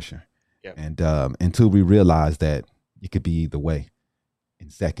the punisher. Yep. And until we realize that it could be either way in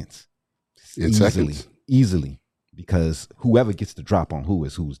seconds. Easily. Because whoever gets the drop on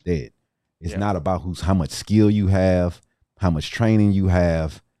who's dead. It's not about how much skill you have, how much training you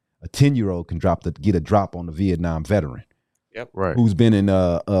have. A 10-year-old can get a drop on the Vietnam veteran. Yep. Right. Who's been in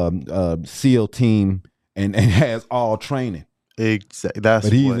a SEAL team and has all training. Exactly. But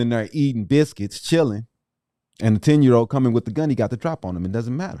he's in there eating biscuits, chilling, and the 10-year-old coming with the gun, he got the drop on him. It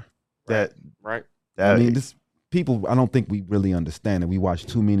doesn't matter. Right. I mean, people, I don't think we really understand it. We watch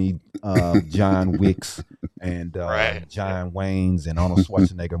too many John Wicks and John Waynes and Arnold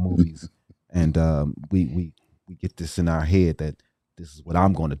Schwarzenegger movies, and we get this in our head that this is what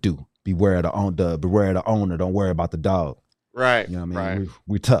I'm going to do. Beware of the owner. Don't worry about the dog. Right. You know what I mean?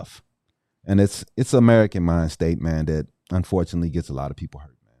 We're tough, and it's American mind state, man, that unfortunately gets a lot of people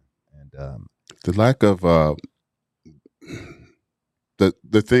hurt, man. And the lack of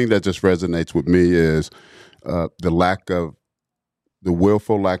the thing that just resonates with me is the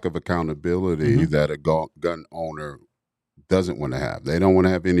willful lack of accountability that a gun owner doesn't want to have. They don't want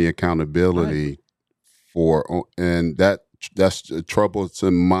to have any accountability and that's a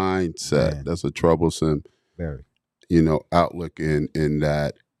troublesome mindset. Man. That's a troublesome, Very. outlook in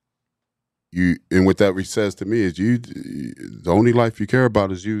that and what that says to me is the only life you care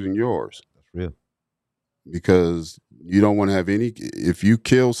about is using yours. That's real. Because you don't want to have if you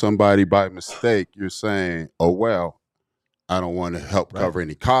kill somebody by mistake, you're saying, oh, well, I don't want to help cover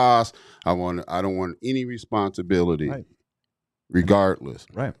any costs. I don't want any responsibility, regardless.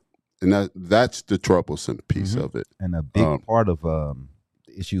 Right. And that's the troublesome piece of it. And a big part of the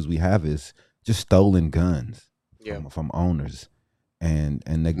issues we have is just stolen guns from owners. And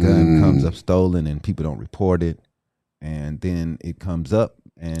the gun comes up stolen and people don't report it. And then it comes up.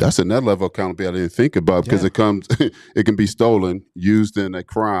 And that's another level of accountability I didn't think about because it can be stolen, used in a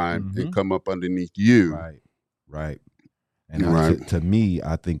crime, and come up underneath you. Right. And to me,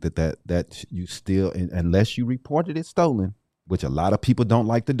 I think that you still, unless you reported it stolen, which a lot of people don't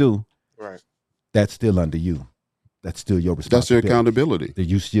like to do, that's still under you. That's still your responsibility. That's your accountability. That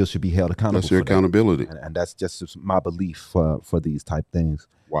you still should be held accountable. That's your accountability. And that's just my belief for these type things.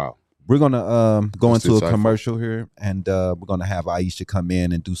 Wow. We're going to go into a commercial here, and we're going to have Aisha come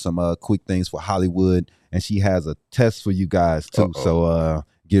in and do some quick things for Hollywood. And she has a test for you guys, too. So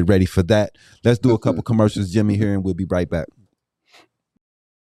get ready for that. Let's do a couple commercials, Jimmy, here, and we'll be right back.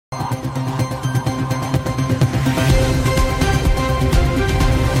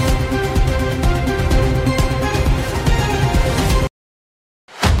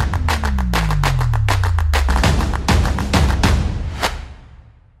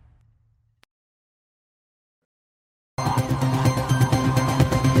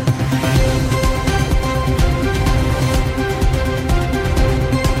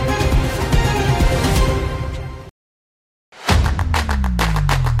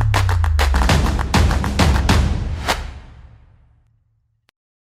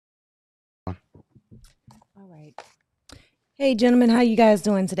 Hey, gentlemen, how you guys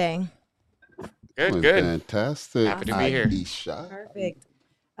doing today? Good. Fantastic. Happy to be here. Aisha. Perfect.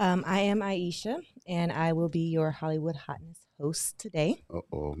 I am Aisha, and I will be your Hollywood Hotness host today.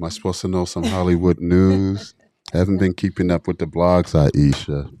 Uh-oh. Am I supposed to know some Hollywood news? Haven't been keeping up with the blogs,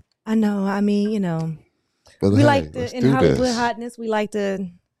 Aisha. I know. I mean, But we hey, like to, let's in do Hollywood this. Hotness, we like to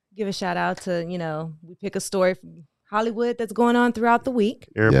give a shout out to, we pick a story from Hollywood that's going on throughout the week.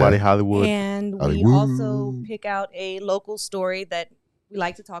 Everybody Hollywood. And we Hollywood. also pick out a local story that we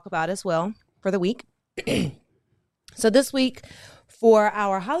like to talk about as well for the week. So this week, for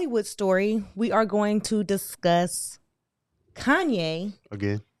our Hollywood story, we are going to discuss Kanye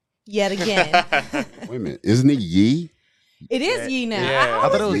Again. yet again. Wait a minute. Isn't it Yee? It is Ye now. Yeah. I I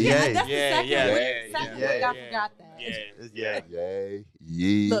thought it was forget. Ye. That's the second week. I forgot that. Yay.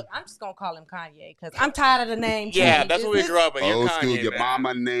 Yee. Look, I'm just gonna call him Kanye because I'm tired of the name. Yeah, changes. that's what we grew up with. You're Old Kanye, school, your man.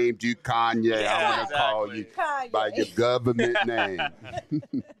 mama named you Kanye. Yeah, I want to call you Kanye. by your government name.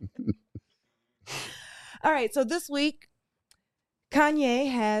 All right, so this week,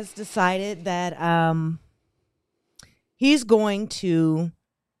 Kanye has decided that he's going to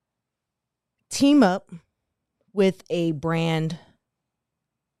team up with a brand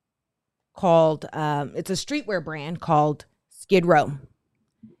called, it's a streetwear brand called Skid Row.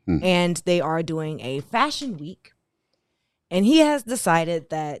 And they are doing a fashion week. And he has decided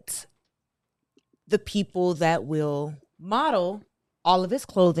that the people that will model all of his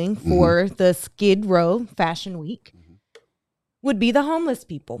clothing for the Skid Row Fashion Week would be the homeless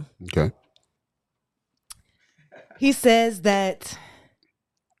people. Okay. He says that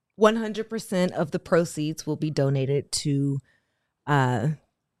 100% of the proceeds will be donated to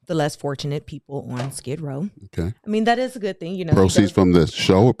the less fortunate people on Skid Row. Okay. I mean, that is a good thing, Proceeds from the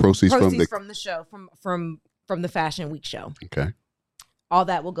show or proceeds from the show, from the Fashion Week show. Okay. All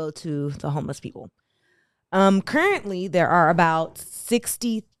that will go to the homeless people. Currently, there are about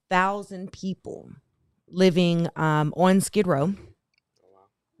 60,000 people living on Skid Row.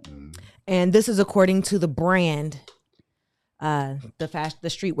 And this is according to the brand, the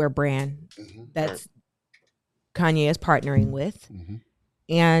streetwear brand that's Kanye is partnering with.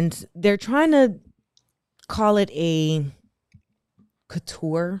 And they're trying to call it a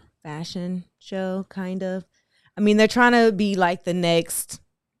couture fashion show, kind of. I mean, they're trying to be like the next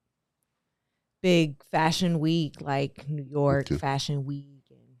big fashion week, like New York Fashion Week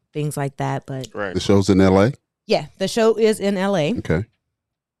and things like that. But the show's in LA? Yeah, the show is in LA. Okay.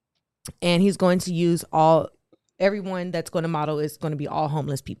 And he's going to use everyone that's going to model is going to be all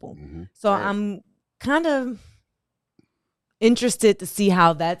homeless people. So I'm kind of interested to see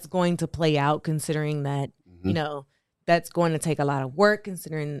how that's going to play out, considering that, that's going to take a lot of work,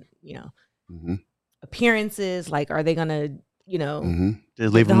 considering, appearances. Like, are they going to,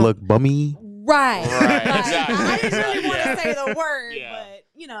 just leave them look bummy? Right. Exactly. I didn't really want to Yeah. say the word, Yeah. but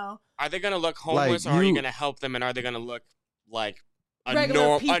you know, Are they gonna look homeless, Like, or are you you- gonna help them, and are they gonna look like a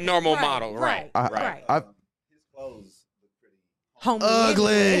Regular people. normal Right, model? right, Right. right. I his clothes look pretty Homely anyway.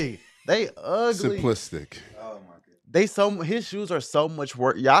 ugly. They ugly. Simplistic. Oh my god. His shoes are so much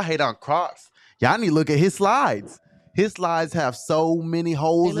work. Y'all hate on Crocs. Y'all need to look at his slides. His slides have so many They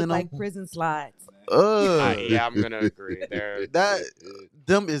holes look in like them. prison slides. Yeah, I'm gonna agree. They're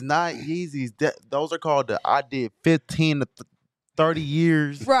Them is not Yeezys. Those are called the I did 15 to 30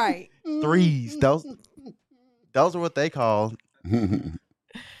 years Right. threes. Those are what they call.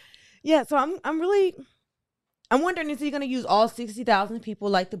 Yeah. So I'm wondering, is he going to use all 60,000 people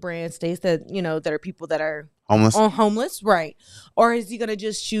like the brand states that that are people that are Homeless. homeless, right? Or is he going to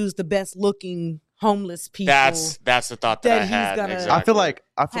just choose the best looking homeless people? that's the thought that that I he's had. gonna- Exactly. I feel like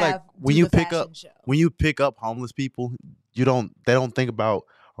Have when do you the pick fashion up show. homeless people, they don't think about,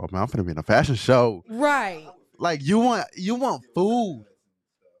 oh man, I'm gonna be in a fashion show. Right. Like you want food.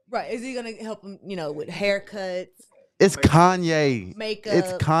 Right. Is he going to help him, with haircuts, It's Kanye. makeup?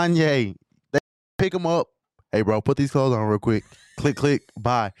 It's Kanye. They pick him up. Hey bro, put these clothes on real quick. Click, click,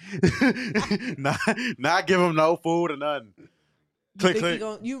 bye. not give him no food or nothing. Click, click.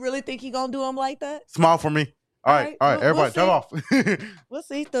 You really think he gonna do him like that? Smile for me. All right, We'll everybody, turn off. We'll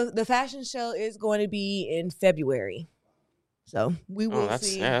see. The fashion show is going to be in February, so we will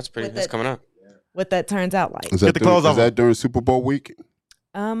see. That's pretty. That's coming up. What that turns out like. Is Get the clothes off. Is that during Super Bowl week?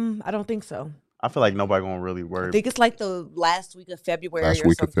 I don't think so. I feel like nobody gonna really I worry. think it's like the last week of February. Last or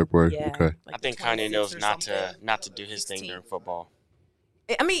week of something. February? Yeah, Okay. like I think the Kanye 26th knows or not something. to do his thing during football.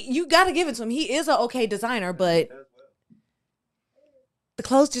 I mean, you got to give it to him. He is an okay designer, but the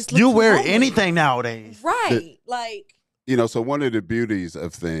clothes just look You too wear homely. anything nowadays. right? Like So one of the beauties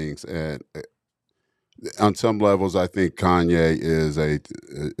of things, and on some levels, I think Kanye is a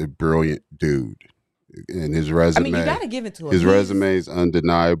brilliant dude, and his resume. I mean, you got to give it to him. His He's- resume is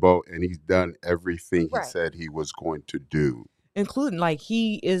undeniable, and he's done everything he Right. said he was going to do. including like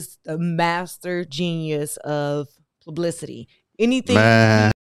he is a master genius of publicity. Anything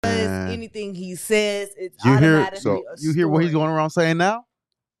Man. he does, anything he says, it's You hear- automatically so a You hear what he's story. going around saying now?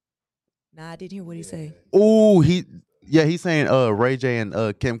 Nah, I didn't hear what he said. Oh, he's saying Ray J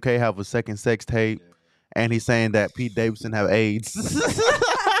and Kim K have a second sex tape, and he's saying that Pete Davidson have AIDS.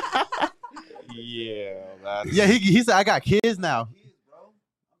 Yeah, that's Yeah, he said I got kids now.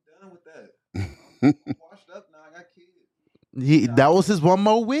 I'm done with that. Washed up now. I got kids. That was his one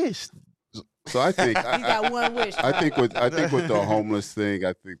more wish. So I think He got one wish. I think with the homeless thing,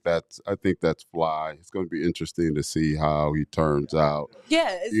 I think that's fly. It's going to be interesting to see how he turns out.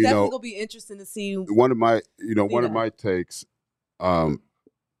 Yeah, it's You definitely know, gonna be interesting to see. One of my that. my takes, and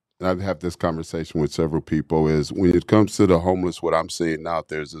I've had this conversation with several people, is when it comes to the homeless, what I'm seeing now,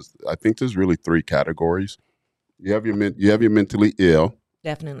 I think there's really three categories. You have your mentally ill.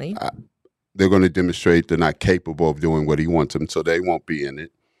 Definitely. They're going to demonstrate they're not capable of doing what he wants them, so they won't be in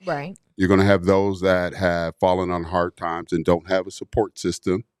it. Right. You're going to have those that have fallen on hard times and don't have a support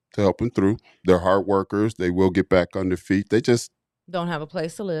system to help them through. They're hard workers. They will get back on their feet. They just, Don't have a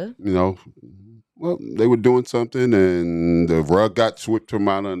place to live. they were doing something and the rug got swept from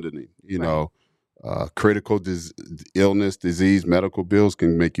out underneath. Critical illness, disease, medical bills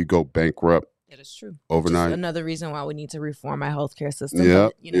can make you go bankrupt It is true. overnight. Just another reason why we need to reform our healthcare system.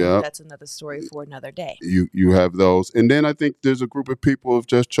 Yep, but, yep. that's another story for another day. You have those. And then I think there's a group of people who have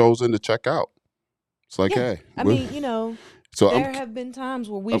just chosen to check out. It's like, Yeah. hey. I we're- mean, so there have been times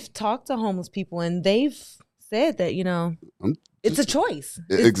where we've talked to homeless people and they've said that, I'm it's a choice.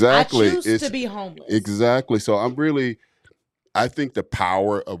 Exactly. I choose It's- to be homeless. Exactly. So I think the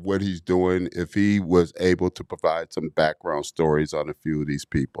power of what he's doing, if he was able to provide some background stories on a few of these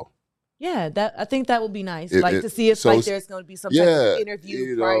people. Yeah, I think that would be nice. It- like it- to see if so there's going to be some type yeah, of interview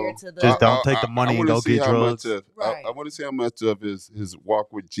you prior know, to the. Just don't take the money I and wanna go see get how drugs. much of- Right. I want to see how much of his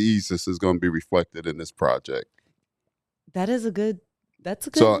walk with Jesus is going to be reflected in this project. That's a good.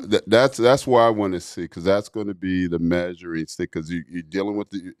 So that's why I want to see, because that's going to be the measuring stick. Because you're dealing with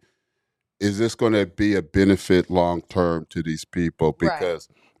is this going to be a benefit long term to these people? Right. Because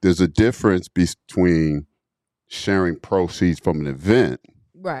there's a difference between sharing proceeds from an event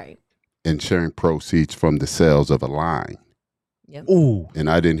right. and sharing proceeds from the sales of a line. Yep. Ooh, And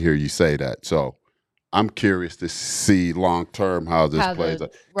I didn't hear you say that. So I'm curious to see long term how this plays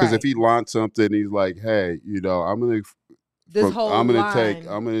out. Because if he launched something, he's like, hey, I'm going to. this whole I'm line,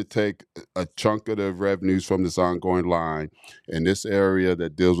 gonna take a chunk of the revenues from this ongoing line in this area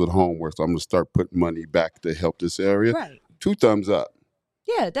that deals with homework. So I'm gonna start putting money back to help this area. right? 2 thumbs up.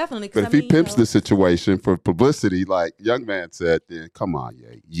 Yeah, definitely. 'cause But if he pimps the situation for publicity, like Young Man said, then come on,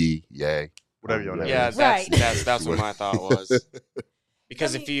 yay. Whatever your name Yeah, is. that's what my thought was.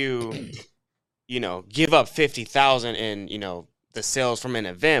 Because if you give up 50,000 in the sales from an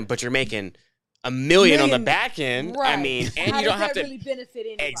event, but you're making $1 million on the back end, right. I mean, and How you don't does have that to really benefit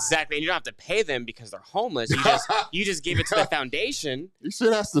anybody? exactly, and you don't have to pay them because they're homeless. You just give it to the foundation. You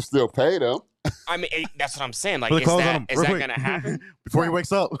should have to still pay them. I mean, that's what I'm saying. Like, Put the is clothes on that him real quick. going to happen? Before he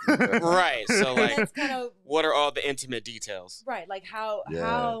wakes up? Right. So, like, that's kind of what are all the intimate details? right. Like how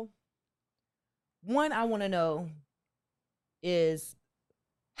Yeah. one I want to know is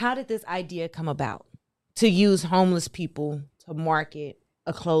how did this idea come about to use homeless people to market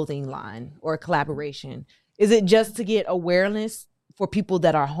a clothing line or a collaboration? Is it just to get awareness for people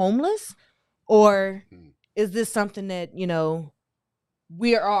that are homeless, or is this something that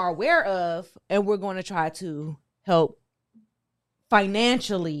we are aware of and we're going to try to help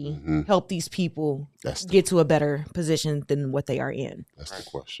financially help these people get to a better position than what they are in? That's the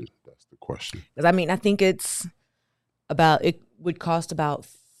question. Because I mean, I think it would cost about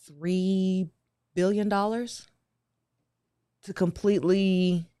 $3 billion to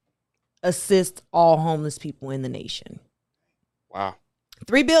completely assist all homeless people in the nation. Wow.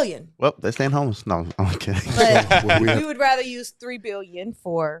 $3 billion. Well, they're staying homeless. No, I'm kidding. But we would rather use $3 billion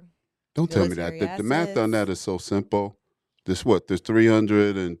for. Don't tell me that. military The math on that assets. is so simple. There's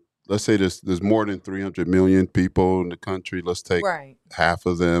 300 and let's say there's more than 300 million people in the country. Let's take Right. half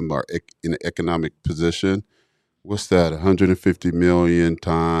of them are in an economic position. What's that? 150 million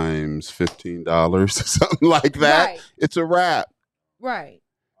times $15, something like that. Right. It's a wrap. Right.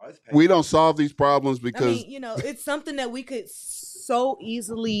 We don't solve these problems because I mean, it's something that we could so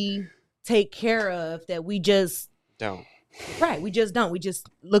easily take care of that we just Don't. Right. We just don't. We just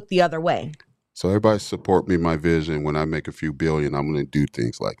look the other way. so everybody support me, my vision. When I make a few billion, I'm going to do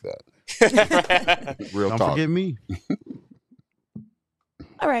things like that. Real Don't talk. forget me.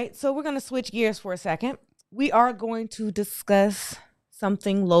 All right. So we're going to switch gears for a second. We are going to discuss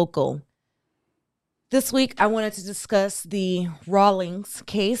something local. This week, I wanted to discuss the Rawlings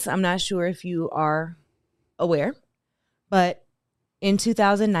case. I'm not sure if you are aware, but in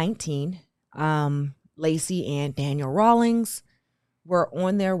 2019, Lacey and Daniel Rawlings were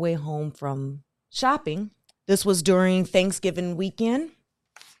on their way home from shopping. This was during Thanksgiving weekend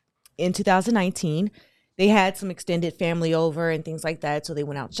in 2019. They had some extended family over and things like that, so they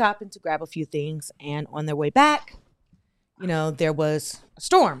went out shopping to grab a few things. And on their way back, there was a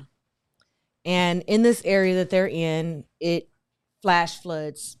storm. And in this area that they're in, it flash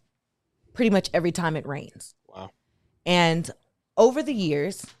floods pretty much every time it rains. Wow. And over the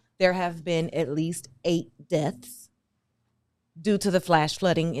years, there have been at least 8 deaths due to the flash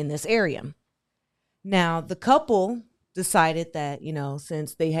flooding in this area. Now, the couple decided that,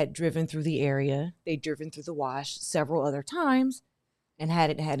 since they had driven through the area, they'd driven through the wash several other times and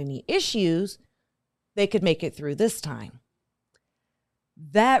hadn't had any issues, they could make it through this time.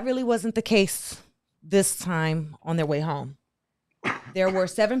 That really wasn't the case this time on their way home. There were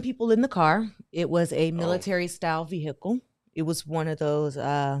 7 people in the car. It was a military-style vehicle. It was one of those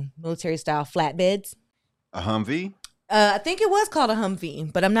military-style flatbeds. A Humvee? I think it was called a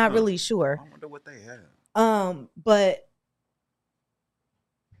Humvee, but I'm not really sure. I wonder what they had. But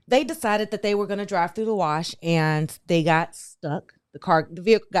they decided that they were going to drive through the wash, and they got stuck. The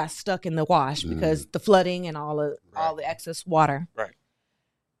vehicle got stuck in the wash because the flooding and all the excess water. Right.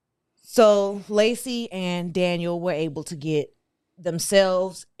 So Lacey and Daniel were able to get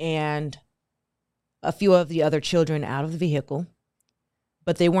themselves and a few of the other children out of the vehicle,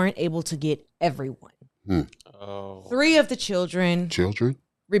 but they weren't able to get everyone. Oh. 3 of the children Children?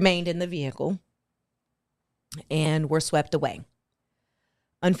 remained in the vehicle and were swept away.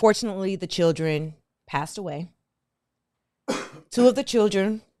 Unfortunately, the children passed away. 2 of the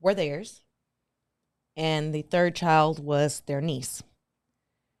children were theirs, and the 3rd child was their niece.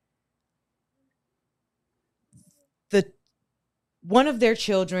 One of their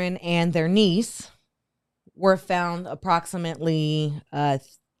children and their niece were found approximately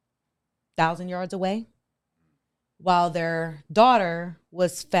 1,000 yards away, while their daughter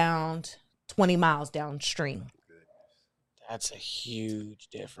was found 20 miles downstream. That's a huge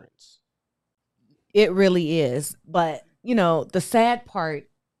difference. It really is. But, the sad part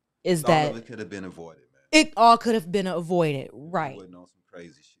is All that of it could have been avoided, man. it all could have been avoided. Right. Wasn't on some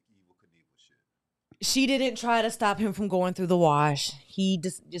crazy shit, evil Knievel shit. She didn't try to stop him from going through the wash. He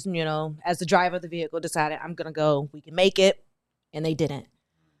just as the driver of the vehicle, decided, I'm going to go. We can make it. And they didn't.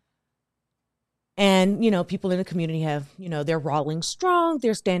 And, people in the community have, they're Rawlings strong.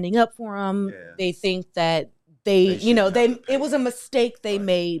 They're standing up for him. Yeah. They think that they shouldn't have to pay. it was a mistake they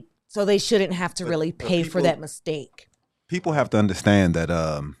made. So they shouldn't have to But- really but pay for people- that mistake. People have to understand that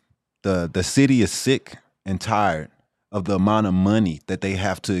the city is sick and tired of the amount of money that they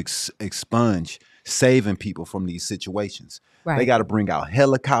have to expunge saving people from these situations. They Right. got to bring out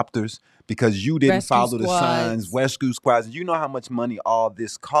helicopters because you didn't Rescue follow the signs, squads. rescue squads. You know how much money all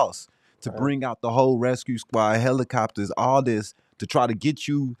this costs to bring out the whole rescue squad, helicopters, all this to try to get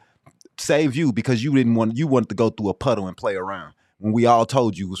you, save you because you wanted to go through a puddle and play around. When we all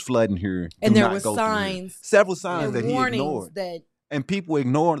told you it was flooding here, And do there not was go through here. signs Several signs and that he warnings ignored. that And people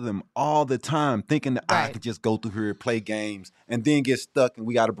ignore them all the time, thinking that I Right. could just go through here, play games, and then get stuck, and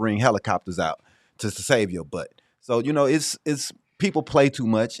we got to bring helicopters out to save your butt. So it's people play too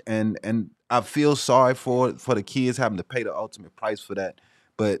much, and I feel sorry for the kids having to pay the ultimate price for that.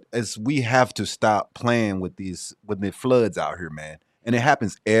 But we have to stop playing with the floods out here, man, and it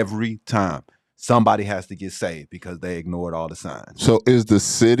happens every time. Somebody has to get saved because they ignored all the signs. So is the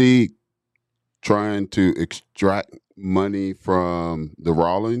city trying to extract money from the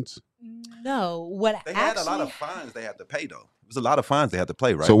Rawlings? no, what They had actually a lot of fines they had to pay, though. It was a lot of fines they had to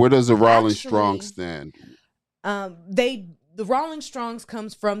pay, right? So where does the Rawlings Strong Actually- stand? the Rolling Strongs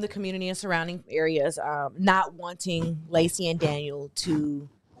comes from the community and surrounding areas, not wanting Lacey and Daniel to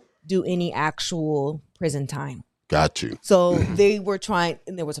do any actual prison time. Got you. So they were trying,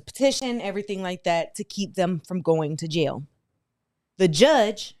 and there was a petition, everything like that, to keep them from going to jail. The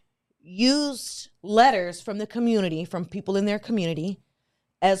judge used letters from the community, from people in their community,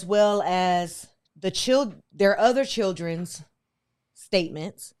 as well as their other children's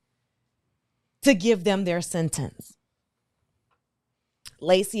statements to give them their sentence.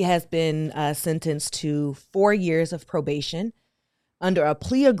 Lacey has been sentenced to 4 years of probation under a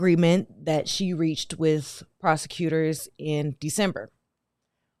plea agreement that she reached with prosecutors in December.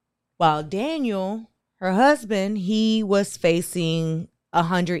 While Daniel, her husband, he was facing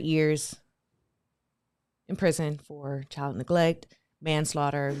 100 years in prison for child neglect,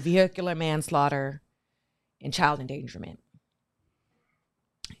 manslaughter, vehicular manslaughter, and child endangerment.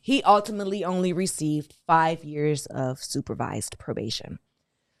 He ultimately only received 5 years of supervised probation.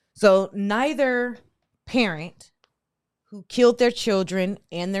 So neither parent who killed their children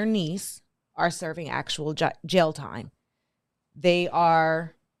and their niece are serving actual jail time. They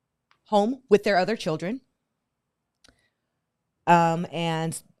are home with their other children.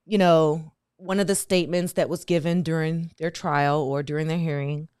 And, one of the statements that was given during their trial or during their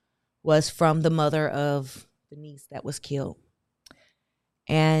hearing was from the mother of the niece that was killed.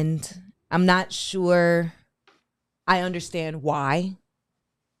 And I'm not sure I understand why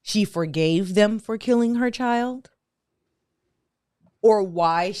she forgave them for killing her child, or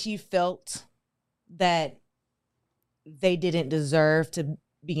why she felt that they didn't deserve to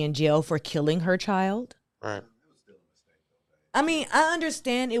be in jail for killing her child. Right. I mean, I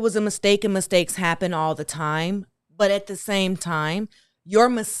understand it was a mistake and mistakes happen all the time, but at the same time, your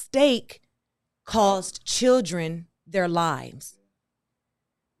mistake cost children their lives.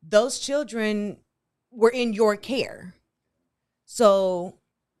 Those children were in your care. So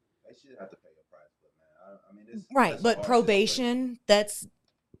They should have to pay a price, but man, I mean, right, but probation,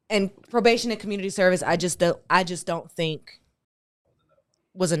 probation and community service, I just don't think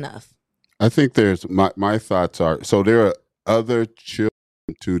was enough. I think there's my thoughts are, so there are other children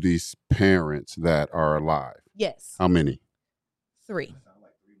to these parents that are alive. Yes, How many? 3.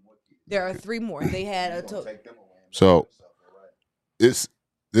 There are 3 more. They had a total. So this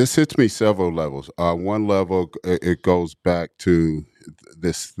hits me several levels. One level, it goes back to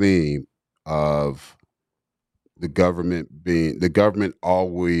this theme of the government being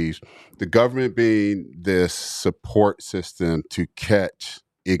this support system to catch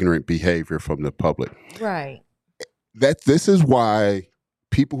ignorant behavior from the public. Right. This is why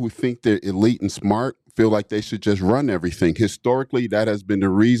people who think they're elite and smart feel like they should just run everything. Historically, that has been the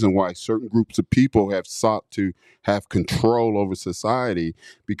reason why certain groups of people have sought to have control over society,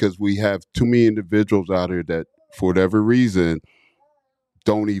 because we have too many individuals out here that, for whatever reason,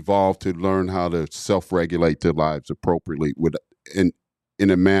 don't evolve to learn how to self-regulate their lives appropriately in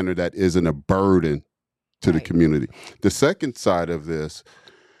a manner that isn't a burden to the Right. community. The second side of this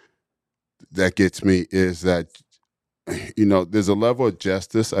that gets me is that, there's a level of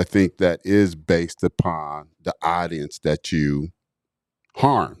justice, I think, that is based upon the audience that you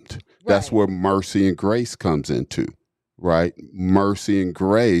harmed. That's Right. where mercy and grace comes into, right? Mercy and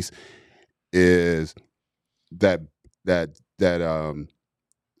grace is that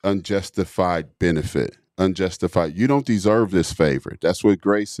unjustified benefit. Unjustified. You don't deserve this favor. That's what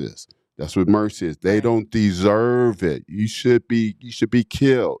grace is. That's what mercy is. They Right. don't deserve it. You should be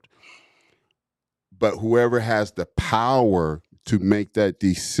killed. But whoever has the power to make that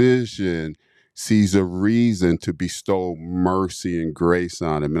decision sees a reason to bestow mercy and grace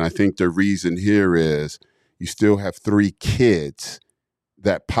on him. And I think the reason here is you still have 3 kids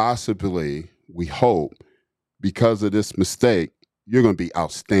that possibly, we hope, because of this mistake, you're going to be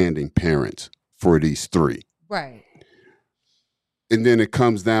outstanding parents for these 3. Right. And then it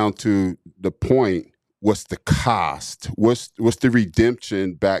comes down to the point, what's the cost? What's the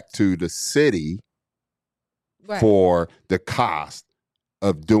redemption back to the city for the cost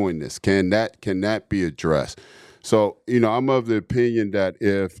of doing this? Can that be addressed? So, I'm of the opinion that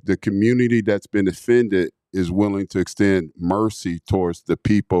if the community that's been offended is willing to extend mercy towards the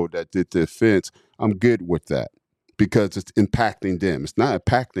people that did the offense, I'm good with that because it's impacting them. It's not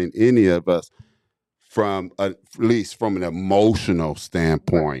impacting any of us at least from an emotional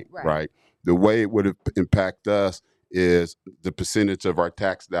standpoint, right? The way it would impact us is the percentage of our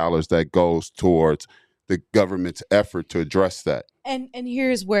tax dollars that goes towards the government's effort to address that. And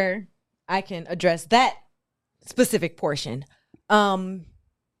here's where I can address that specific portion. Over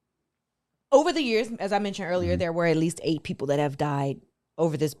the years, as I mentioned earlier, there were at least 8 people that have died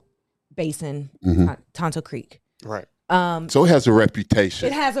over this basin, Tonto Creek. Right. So it has a reputation.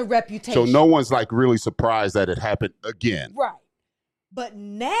 It has a reputation. So no one's like really surprised that it happened again. Right. But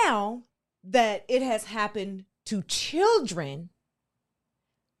now that it has happened to children,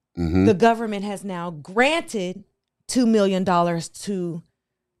 the government has now granted $2 million to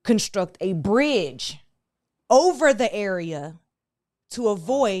construct a bridge over the area to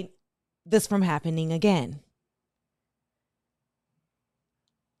avoid this from happening again.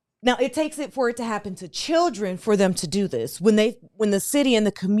 Now, it takes it for it to happen to children for them to do this. When the city and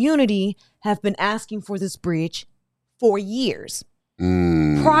the community have been asking for this bridge for years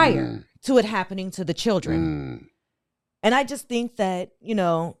prior to it happening to the children. And I just think that,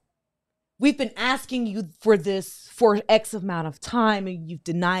 we've been asking you for this for X amount of time and you've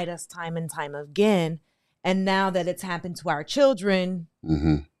denied us time and time again. And now that it's happened to our children,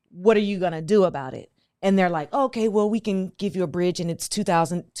 what are you going to do about it? And they're like, okay, well, we can give you a bridge and it's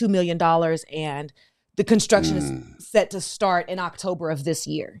 $2 million and the construction is set to start in October of this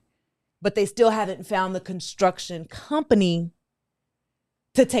year. But they still haven't found the construction company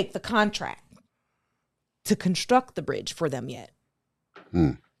to take the contract to construct the bridge for them yet.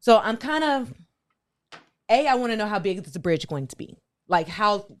 So I'm kind of, I want to know how big is the bridge going to be? Like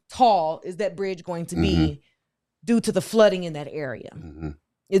how tall is that bridge going to be due to the flooding in that area?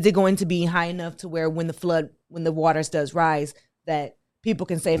 Is it going to be high enough to where when the waters does rise, that people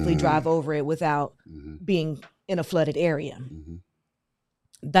can safely drive over it without being in a flooded area?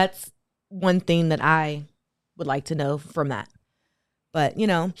 That's one thing that I would like to know from that. But,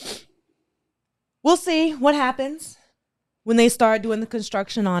 we'll see what happens when they start doing the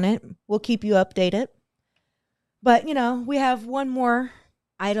construction on it. We'll keep you updated. But, we have one more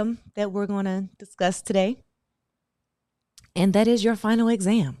item that we're going to discuss today. And that is your final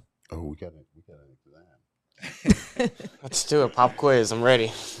exam. Oh, we got an exam. Let's do it. Pop quiz. I'm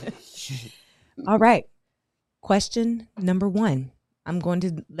ready. All right. Question number 1. I'm going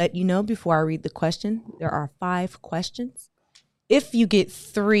to let you know before I read the question. There are 5 questions. If you get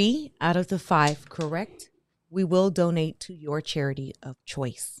 3 out of the 5 correct, we will donate to your charity of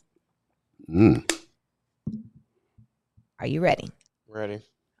choice. Are you ready? Ready.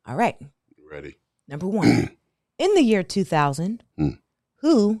 All right. Ready. Number 1. In the year 2000,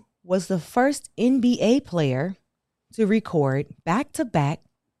 who was the first NBA player to record back-to-back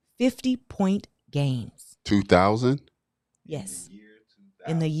 50-point games? 2000? Yes.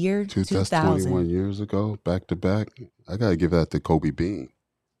 In the year That's 2000. 21 years ago, back-to-back. I got to give that to Kobe Bean.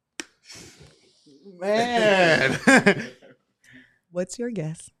 Man. What's your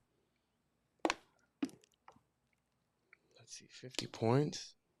guess? Let's see. 50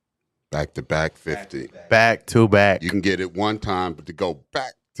 points. Back-to-back 50. Back to back. You can get it one time, but to go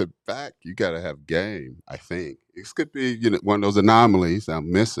back-to-back, you got to have game, I think. It could be one of those anomalies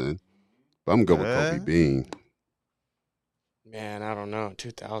I'm missing, but I'm going to go with Kobe Bean. Man, I don't know.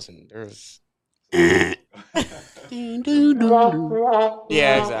 2000. There's. Yeah,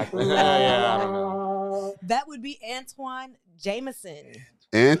 Exactly. Yeah, I don't know. That would be Antoine Jameson.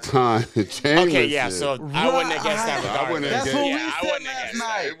 Anton Jameson. Okay, yeah, so I wouldn't have guessed that. I wouldn't have That's guessed what we I said wouldn't have last guessed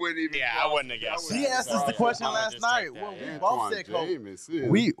night. It wouldn't even I wouldn't have guessed that. She asked us the question last night. Well, we both said Kobe. Jameson.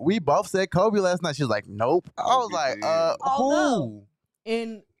 We both said Kobe last night. She was like, nope. I was Kobe like, Bean. Although- who?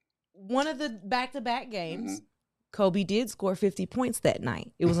 In one of the back-to-back games, Kobe did score 50 points that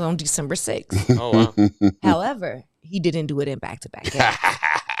night. It was on December 6th. Oh, wow. However, he didn't do it in back-to-back games.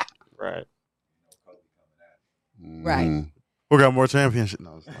 Right. Right. We got more championship.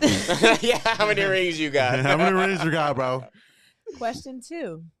 No, it's not. Yeah, how many rings you got? How many rings you got, bro? Question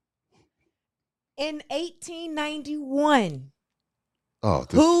 2. In 1891, Oh,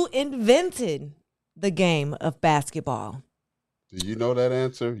 who invented the game of basketball? do you know that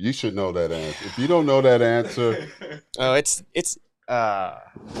answer? You should know that answer. If you don't know that answer, Oh, it's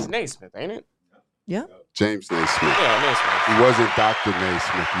Naismith, ain't it? Yeah. James Naismith. Yeah, Naismith. He wasn't Dr.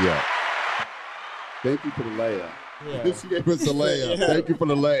 Naismith yet. Thank you for the layup. Yeah. This gave us a layup. Yeah. Thank you for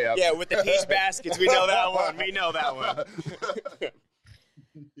the layup. Yeah, with the peach baskets, we know that one. We know that one.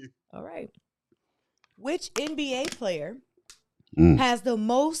 All right. Which NBA player Mm. has the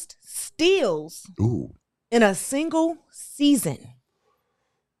most steals Ooh. in a single season?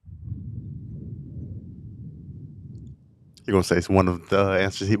 You're gonna say it's one of the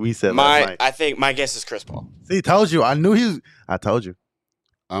answers we said last night. I think my guess is Chris Paul. See, told you. I knew he was. I told you.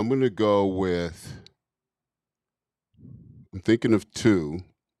 I'm going to go with, I'm thinking of two,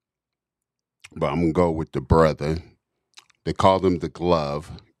 but I'm going to go with the brother. They called him the glove,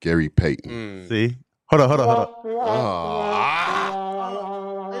 Gary Payton. Mm. See, hold on.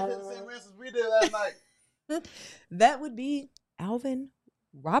 That would be Alvin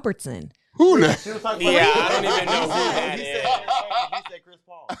Robertson. Who now? Yeah, I don't even know who that He is. said Chris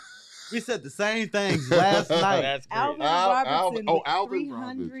Paul. We said the same things last night. That's great. Alvin Alvin Robertson with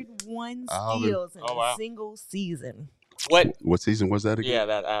Alvin 301 Alvin. steals in Oh, wow. a single season. What season was that again? Yeah,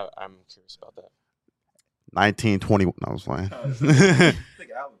 that I'm curious about that. 1920. I was playing. I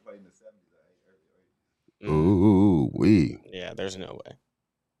think Alvin played in the 70s. Ooh, wee. Yeah, there's no way.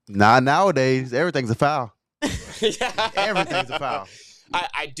 Nah, nowadays everything's a foul. Yeah. Everything's a foul.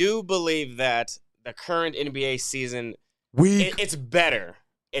 I do believe that the current NBA season, Weak. it's better.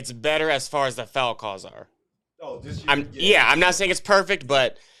 It's better as far as the foul calls are. Oh, this year, I'm not saying it's perfect,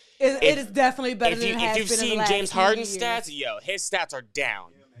 but It is definitely better than it has if you've been in the seen last James few Harden's years. stats, his stats are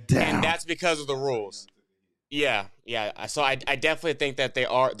down. Down. And that's because of the rules. Yeah. So I definitely think that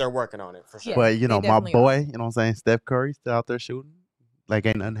they're working on it for sure. Yeah. But you know, they my definitely boy, you know what I'm saying? Steph Curry still out there shooting. Like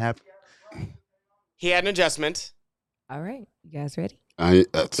ain't nothing happened. He had an adjustment. All right, you guys ready?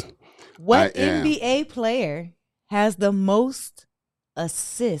 What I am. NBA player has the most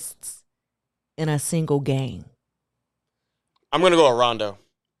assists in a single game? I'm gonna go with Rondo.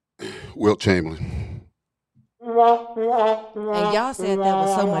 Wilt Chamberlain. And y'all said that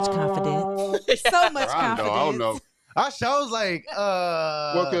with so much confidence. So much confidence. I don't know. I was like,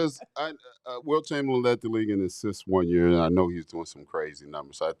 Well, because Wilt Chamberlain led the league in assists one year, and I know he was doing some crazy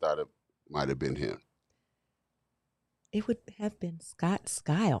numbers. So I thought it might have been him. It would have been Scott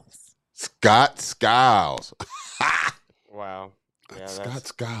Skiles. Scott Skiles. Wow. Yeah, Scott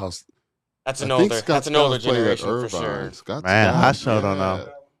Skiles. that's an I think older Scott that's an older Skiles played at generation for Irvine. sure. Scott Man, I Skiles, sure don't know.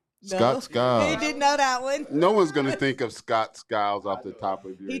 Scott He Skiles. didn't know that one. No one's going to think of Scott Skiles off the top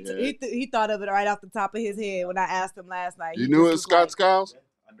of your head. He thought of it right off the top of his head when I asked him last night. You He knew just it was was Scott like, Skiles?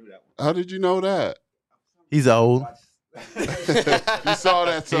 I knew that one. How did you know that? he's old. You saw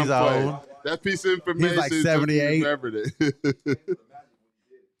that He's someplace. old. That piece of information. like took you 78. remembered it.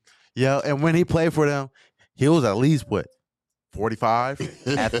 Yeah, and when he played for them, he was at least what 45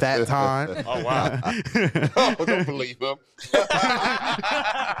 at that time. Oh, wow. Oh, don't believe him.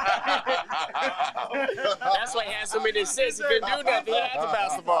 That's why he had so many assists. He couldn't do nothing. He had the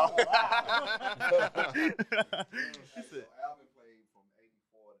basketball. Alvin played from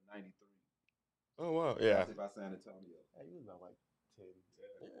 84 to 93. Oh wow, yeah. By San Antonio.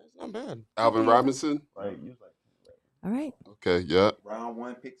 It's not bad. Alvin Robinson? all right. Okay, yeah. Round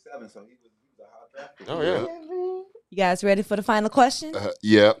 1, pick 7, so he was a hot draft pick. Oh yeah. You guys ready for the final question?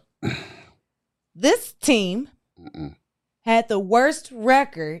 Yeah. This team Mm-mm. had the worst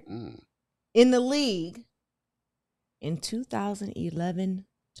record Mm. in the league in 2011-12.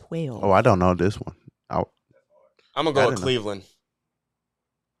 Oh, I don't know this one. I'm gonna go with Cleveland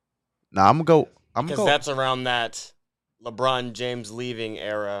Nah, I'm gonna because go. that's around that LeBron James leaving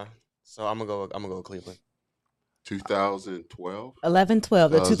era. So I'm gonna go with Cleveland. 2012?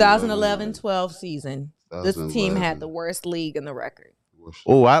 11-12, the 2011. 2011-12 season. This team had the worst league in the record.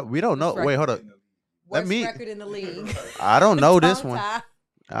 Oh, we don't know. Worst Wait, hold up. Worst me- record in the league. I don't know this Tongue one. tie.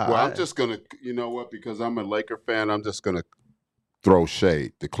 Well, I'm just going to, you know what, because I'm a Laker fan, I'm just going to throw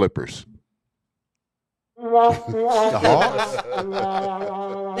shade. The Clippers. The Hawks.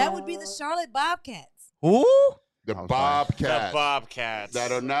 That would be the Charlotte Bobcats. Who? The I was Bobcats. The Bobcats.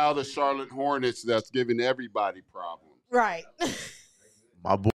 That are now the Charlotte Hornets that's giving everybody problems. Right.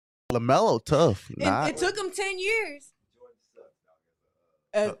 My boy LaMelo, tough. Nah. It took him 10 years.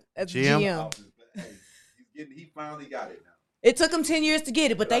 As GM? GM. He finally got it now. It took him 10 years to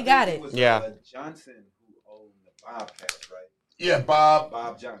get it, but they I got think it. was, Yeah. Johnson who owned the Bobcats, right? Yeah, Bob.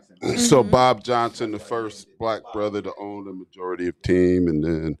 Bob Johnson. So Bob Johnson, the first black brother to own the majority of team, and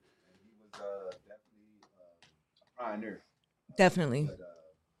then He was that pioneer. Definitely. But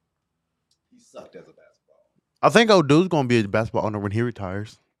he sucked as a basketball. I think Odu's gonna be a basketball owner when he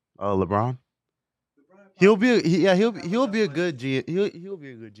retires. LeBron. He'll be a good GM. He'll be a good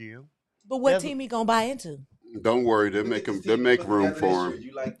GM. But what Yes. team he gonna buy into? Don't worry, they'll make room for him.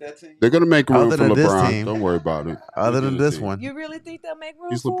 You like that team? They're gonna make room Other for than this LeBron. team. Don't worry about it. Other He'll than get a this team. one, You really think they'll make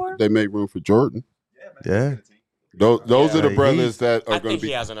room for him? They make room for Jordan. yeah. Those are the Yeah, brothers that I are going think to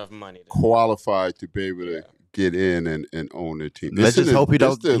he be has enough money. qualified to be able to get in and own their team. Let's just hope he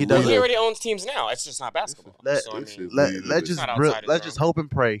doesn't. He already owns teams now. It's just not basketball. So, I mean, Let's just not outside his let's just realm. hope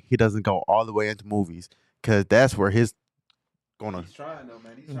and pray he doesn't go all the way into movies, because that's where his gonna. He's trying though,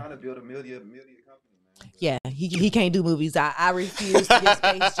 man. He's trying to build a media company, man. Yeah, he can't do movies. I refuse to give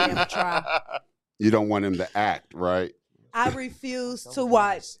Space Jam a try. You don't want him to act, right? I refuse to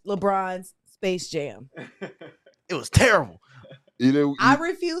watch LeBron's Space Jam. It was terrible. You know, I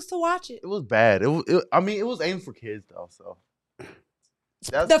refuse to watch it. It was bad. I mean, it was aimed for kids though. So,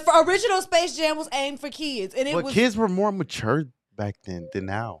 The original Space Jam was aimed for kids, and but kids were more mature back then than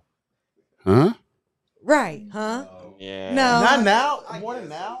now. huh? Right, huh? Yeah. No. Not now. More than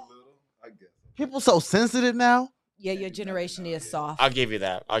now. I guess People so sensitive now. Yeah, your generation is soft. I'll give you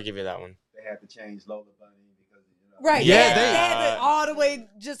that. I'll give you that one. they had to change Lola Bunny because Right. Yeah, Yeah, they- they had it all the way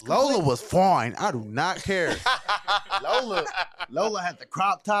just Lola complete- was fine. I do not care. Lola had the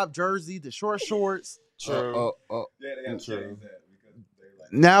crop top jersey, the short shorts. True. yeah, they had to change that because they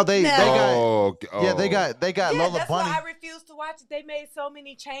like Now they got Oh, they got Yeah, Lola that's Bunny. why I refuse to watch it. They made so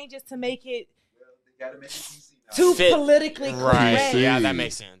many changes to make it they got to make it PC now. too Fit. politically Right. correct. Yeah, that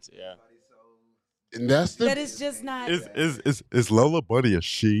makes sense. Yeah. and that's That the is just not. Is Lola Bunny a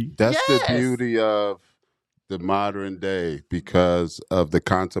she? that's Yes. the beauty of the modern day because of the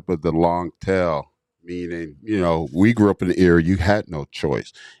concept of the long tail. Meaning, we grew up in the era you had no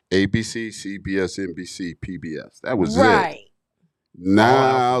choice. ABC, CBS, NBC, PBS. That was it. Right. Now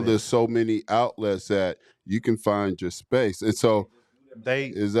alphabet. there's so many outlets that you can find your space. And so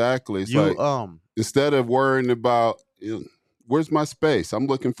exactly. It's like instead of worrying about where's my space? I'm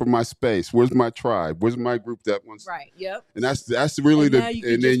looking for my space. Where's my tribe? Where's my group that wants Right. Yep. and that's really And now you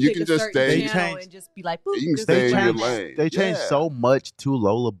can and then you pick can a just certain stay channel They and just be like, boop, you can this stay is in your what I lane. They changed Yeah. so much to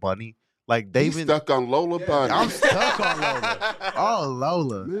Lola Bunny. Like they've He's been stuck on Lola Bunny. I'm stuck on Lola. Oh,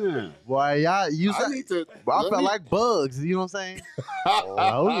 Lola. Man. Boy, y'all you I need to I let felt me- like bugs, you know what I'm saying?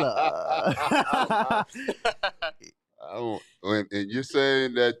 Lola. And you're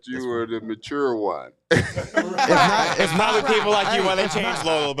saying that you were the mature one. It's probably people like you when they change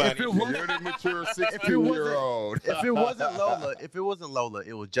Lola Bunny. You're the mature 16-year-old. If it wasn't Lola,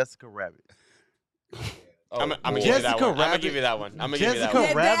 it was Jessica Rabbit. I'm gonna boy. give you that Jessica one. I'm gonna Rabbit. give you that one. I'm gonna give you that Jessica one.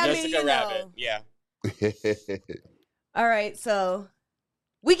 Yeah, Rabbit. I mean, Jessica you Rabbit. know. Yeah. All right, so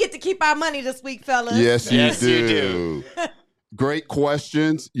we get to keep our money this week, fellas. Yes, you Yes, you do. Great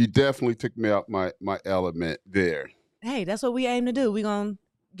questions. You definitely took me out my element there. Hey, that's what we aim to do. We're going to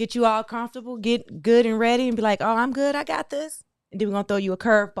get you all comfortable, get good and ready, and be like, oh, I'm good. I got this. And then we're going to throw you a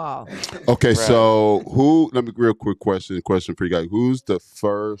curveball. Okay, Right. so let me real quick question for you guys. What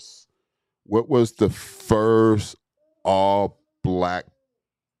was the first all black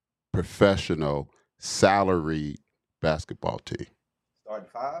professional salaried basketball team? Starting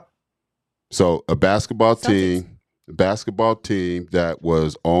 5. So a basketball Celtics. team that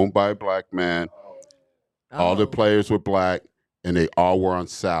was owned by a black man. All the Oh. players were black, and they all were on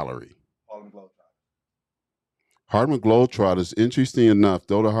salary. Harlem Globetrotters, interesting enough,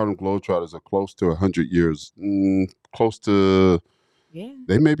 though the Harlem Globetrotters are close to 100 years, Yeah.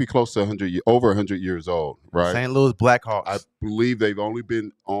 they may be close to 100, over 100 years old, right? St. Louis Blackhawks. I believe they've only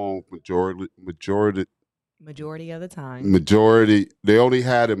been on majority. Majority of the time. They only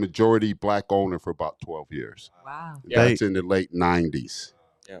had a majority black owner for about 12 years. Wow. Yeah. That's in the late 90s.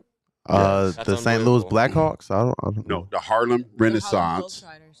 That's the St. Louis unbelievable. Blackhawks. I don't No, know. the Harlem Renaissance.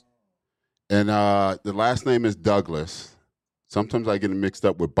 And the last name is Douglas. Sometimes I get it mixed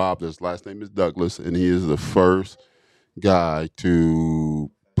up with Bob. His last name is Douglas, and he is the first guy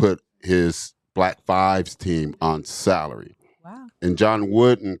to put his Black Fives team on salary. Wow. And John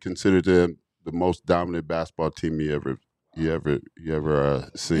Wooden considered them the most dominant basketball team you ever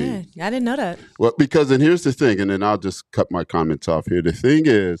seen. Yeah, I didn't know that. Well, and here's the thing, and then I'll just cut my comments off here. The thing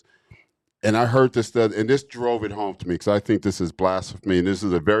is, and I heard this, and this drove it home to me because I think this is blasphemy, and this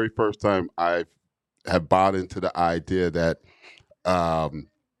is the very first time I have bought into the idea that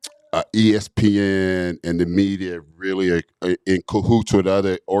ESPN and the media really are in cahoots with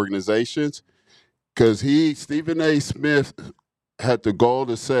other organizations. Because Stephen A. Smith had the goal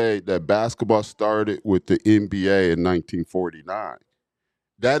to say that basketball started with the NBA in 1949.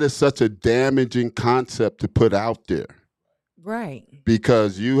 that is such a damaging concept to put out there. Right.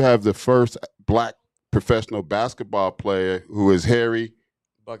 Because you have the first black professional basketball player who is Harry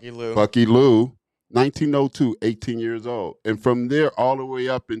Bucky Lou. 1902, 18 years old. And from there all the way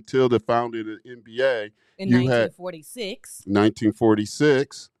up until the founding of the NBA, In you had 1946.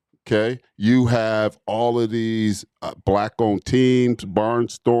 1946, okay? You have all of these black-owned teams,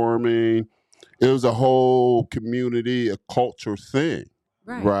 barnstorming. It was a whole community, a culture thing,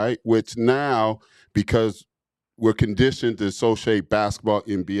 right? Which now, because we're conditioned to associate basketball,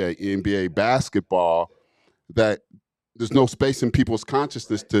 NBA basketball, that there's no space in people's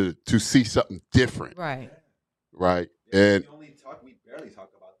consciousness to see something different. Right. Right. And we barely talk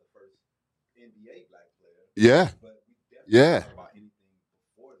about the first NBA black player. Yeah. But we definitely Yeah. talk about anything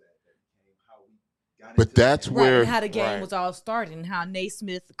before that became how we got But into that's the game. Right. where And how the game was all started and how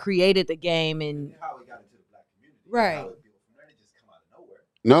Naismith created the game and how we got into the black community. Right. How it built from there. It just come out of nowhere.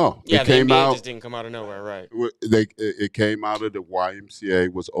 no, Yeah, it the came NBA out. just didn't come out of nowhere, right? It came out of the YMCA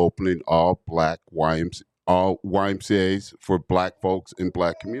was opening all YMCA's for black folks in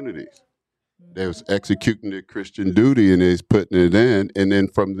black communities. They was executing their Christian duty and they was putting it in, and then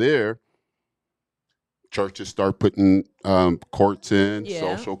from there, churches start putting courts in,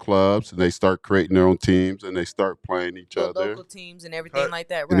 social clubs, and they start creating their own teams and they start playing each the other. local teams and everything like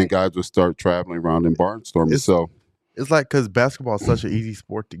that. And then Right. guys would start traveling around in barnstorming. It's like because basketball is such an easy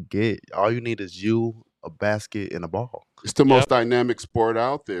sport to get. All you need is you, a basket, and a ball. It's the most dynamic sport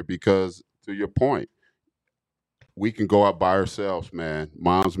out there because, to your point, we can go out by ourselves, man.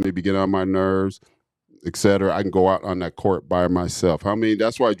 Moms maybe get on my nerves, etc. I can go out on that court by myself. I mean,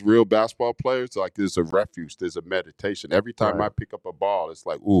 that's why real basketball players, like, there's a refuge, there's a meditation. Every time I pick up a ball, it's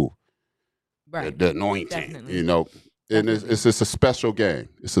like, ooh, Right. the anointing, Definitely. you know. And it's just a special game.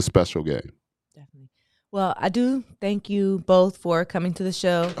 It's a special game. Definitely. Well, I do thank you both for coming to the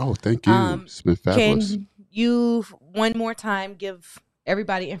show. Oh, thank you. It's been fabulous. Can you one more time give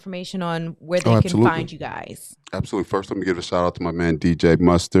everybody information on where they can absolutely. find you guys? Absolutely. First, let me give a shout out to my man DJ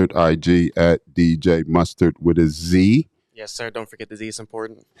Mustard, IG at DJ Mustard with a Z. Yes, sir. Don't forget the Z is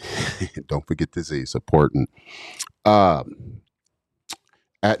important. Don't forget the Z. It's important. At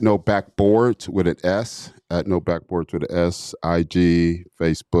No Backboards with an S. At No Backboards with an S. IG,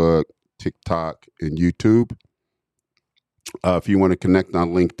 Facebook, TikTok, and YouTube. If you want to connect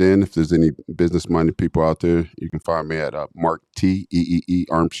on LinkedIn, if there's any business-minded people out there, you can find me at Mark T E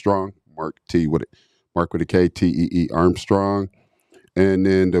Armstrong. Mark with a K, T Armstrong. And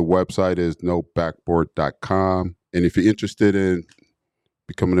then the website is nobackboard.com. And if you're interested in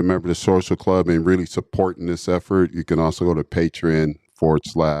becoming a member of the social club and really supporting this effort, you can also go to Patreon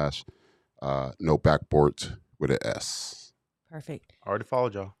 /No Backboards with an S. Perfect. I already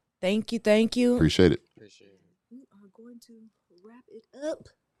followed y'all. Thank you. Thank you. Appreciate it. We are going to wrap it up.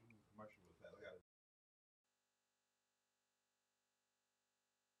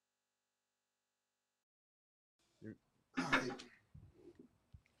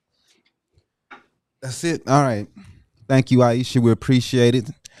 That's it. All right. Thank you, Aisha. We appreciate it.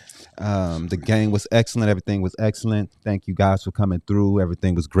 The game was excellent. Everything was excellent. Thank you guys for coming through.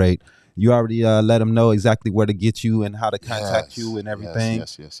 Everything was great. You already let them know exactly where to get you and how to contact you and everything.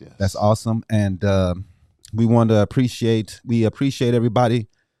 Yes. That's awesome. And we want to appreciate everybody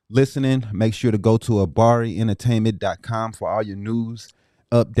listening. Make sure to go to habarientertainment.com for all your news,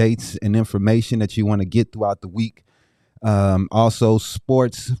 updates, and information that you want to get throughout the week. Also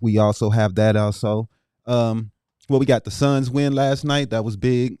sports, we also have that also. Well, we got the Suns win last night. That was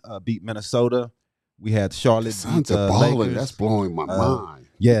big. Beat Minnesota. We had Charlotte beat Suns the are balling. Lakers. That's blowing my mind.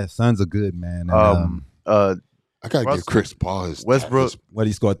 Yeah, Suns are good, man. And, I gotta give Chris Paul his Westbrook. what,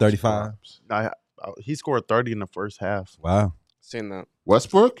 he scored 35? He scored 30 in the first half. Wow. Seen that.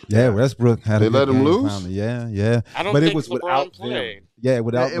 Westbrook? Yeah, Westbrook had They a good let him game lose? finally. Yeah. I don't But think it was LeBron without played. them. Yeah,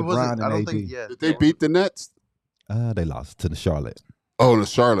 without It LeBron wasn't. and I don't AD. think. Yeah. Did they beat the Nets? They lost to the Charlotte. Oh, the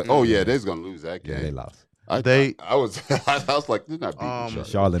Charlotte. Oh, yeah, they's gonna lose that game. Yeah, they lost. I was I was like, they're not beating Charlotte.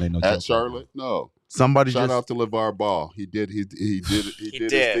 Charlotte ain't no joke. At Charlotte? No. Somebody Shout just out to LeVar Ball. He did his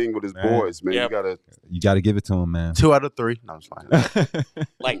did. thing with his Man. boys, man. Yep. You You got to give it to him, man. 2 out of 3. No, it's fine.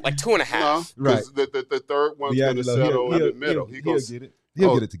 Like 2.5. gotta Right. because the third one's Yeah, gonna settle in the middle. He'll get it.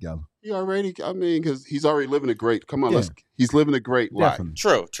 He'll get it together. He already. I mean, because he's already living a great. Come on, Yeah. he's living a great life. Definitely.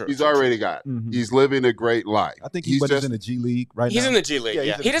 True. He's already got. Mhm. He's living a great life. I think he's he's just in the G League right He's now. in the G League. Yeah,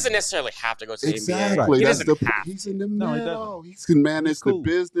 Yeah, he's he in- doesn't necessarily have to go to the exactly. NBA. He That's doesn't the. have. He's in the No, he middle. He can manage He's cool. the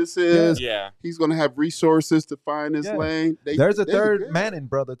businesses. Yeah. He's gonna have resources to find his Yeah. lane. There's a they're third good. Manning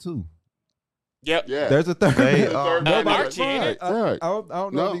brother too. Yep. Yeah. There's a third. They, There's a third Archie, member. ain't it? Right. I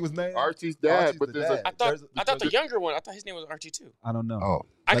don't know if he was named. Archie's dad, Archie's but the there's dad. I thought the younger one. I thought his name was Archie too. I don't know. Oh,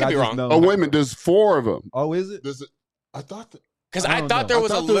 I But could be just wrong. know- oh, wait a minute. There's 4 of them. Oh, is it? I thought that. Because I I don't thought know. there I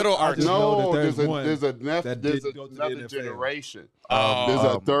was a thought there- little I Archie. just know that No, there's there's one there's that there's didn't go to the another NFL. generation. Oh.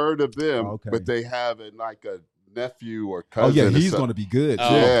 There's a third of them, okay. but they have like a nephew or Oh cousin. yeah, or he's something. going to be good. Oh,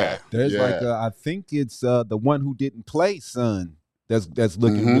 too. Yeah, okay. There's yeah. like I think it's the one who didn't play, son. That's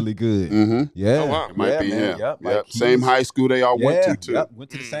looking Mhm. really good. Mm-hmm. Yeah, Oh, wow. It might yeah, be man. him. Yep, Yep. like Same he's- high school they all went to too. Yep,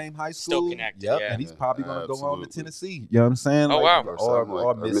 went to the Mm. same high Still school. connected, Yep, yeah. and he's probably going to go on to Absolutely. Tennessee. You know what I'm saying? Oh, Like, wow. Or or, something like-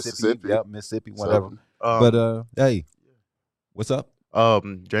 or Mississippi. Yep, Mississippi, whatever. Something. But hey, what's up?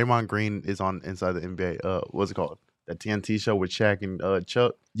 Draymond Green is on Inside the NBA. What's it called? That TNT show with Shaq and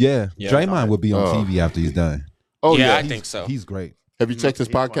Chuck. Yeah, Yeah. Draymond will be on Oh. TV after he's done. Oh Yeah, yeah. I think so. He's great. Have you checked his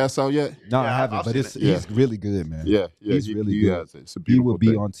He's fun. podcast out yet? No, I Yeah, haven't, I've but seen it's it. he's really good, man. Yeah, He's he, really he good. has it. It's a He beautiful will be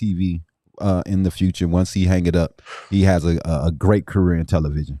thing. on TV in the future once he hang it up. He has a great career in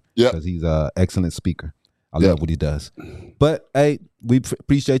television Yep. because he's an excellent speaker. I Yep. love what he does. But hey, we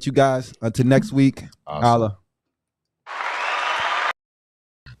appreciate you guys. Until next week, Awesome. holla.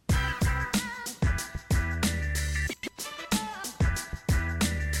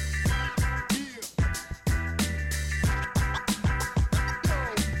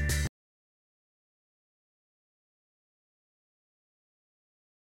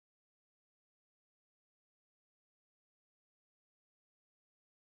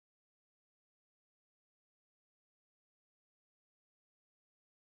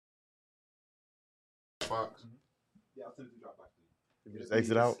 You just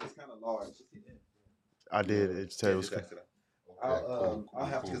exit out. It's kind of large. I did. It said it was. I'll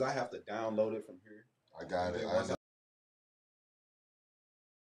have to because I have to download it from here. I got it.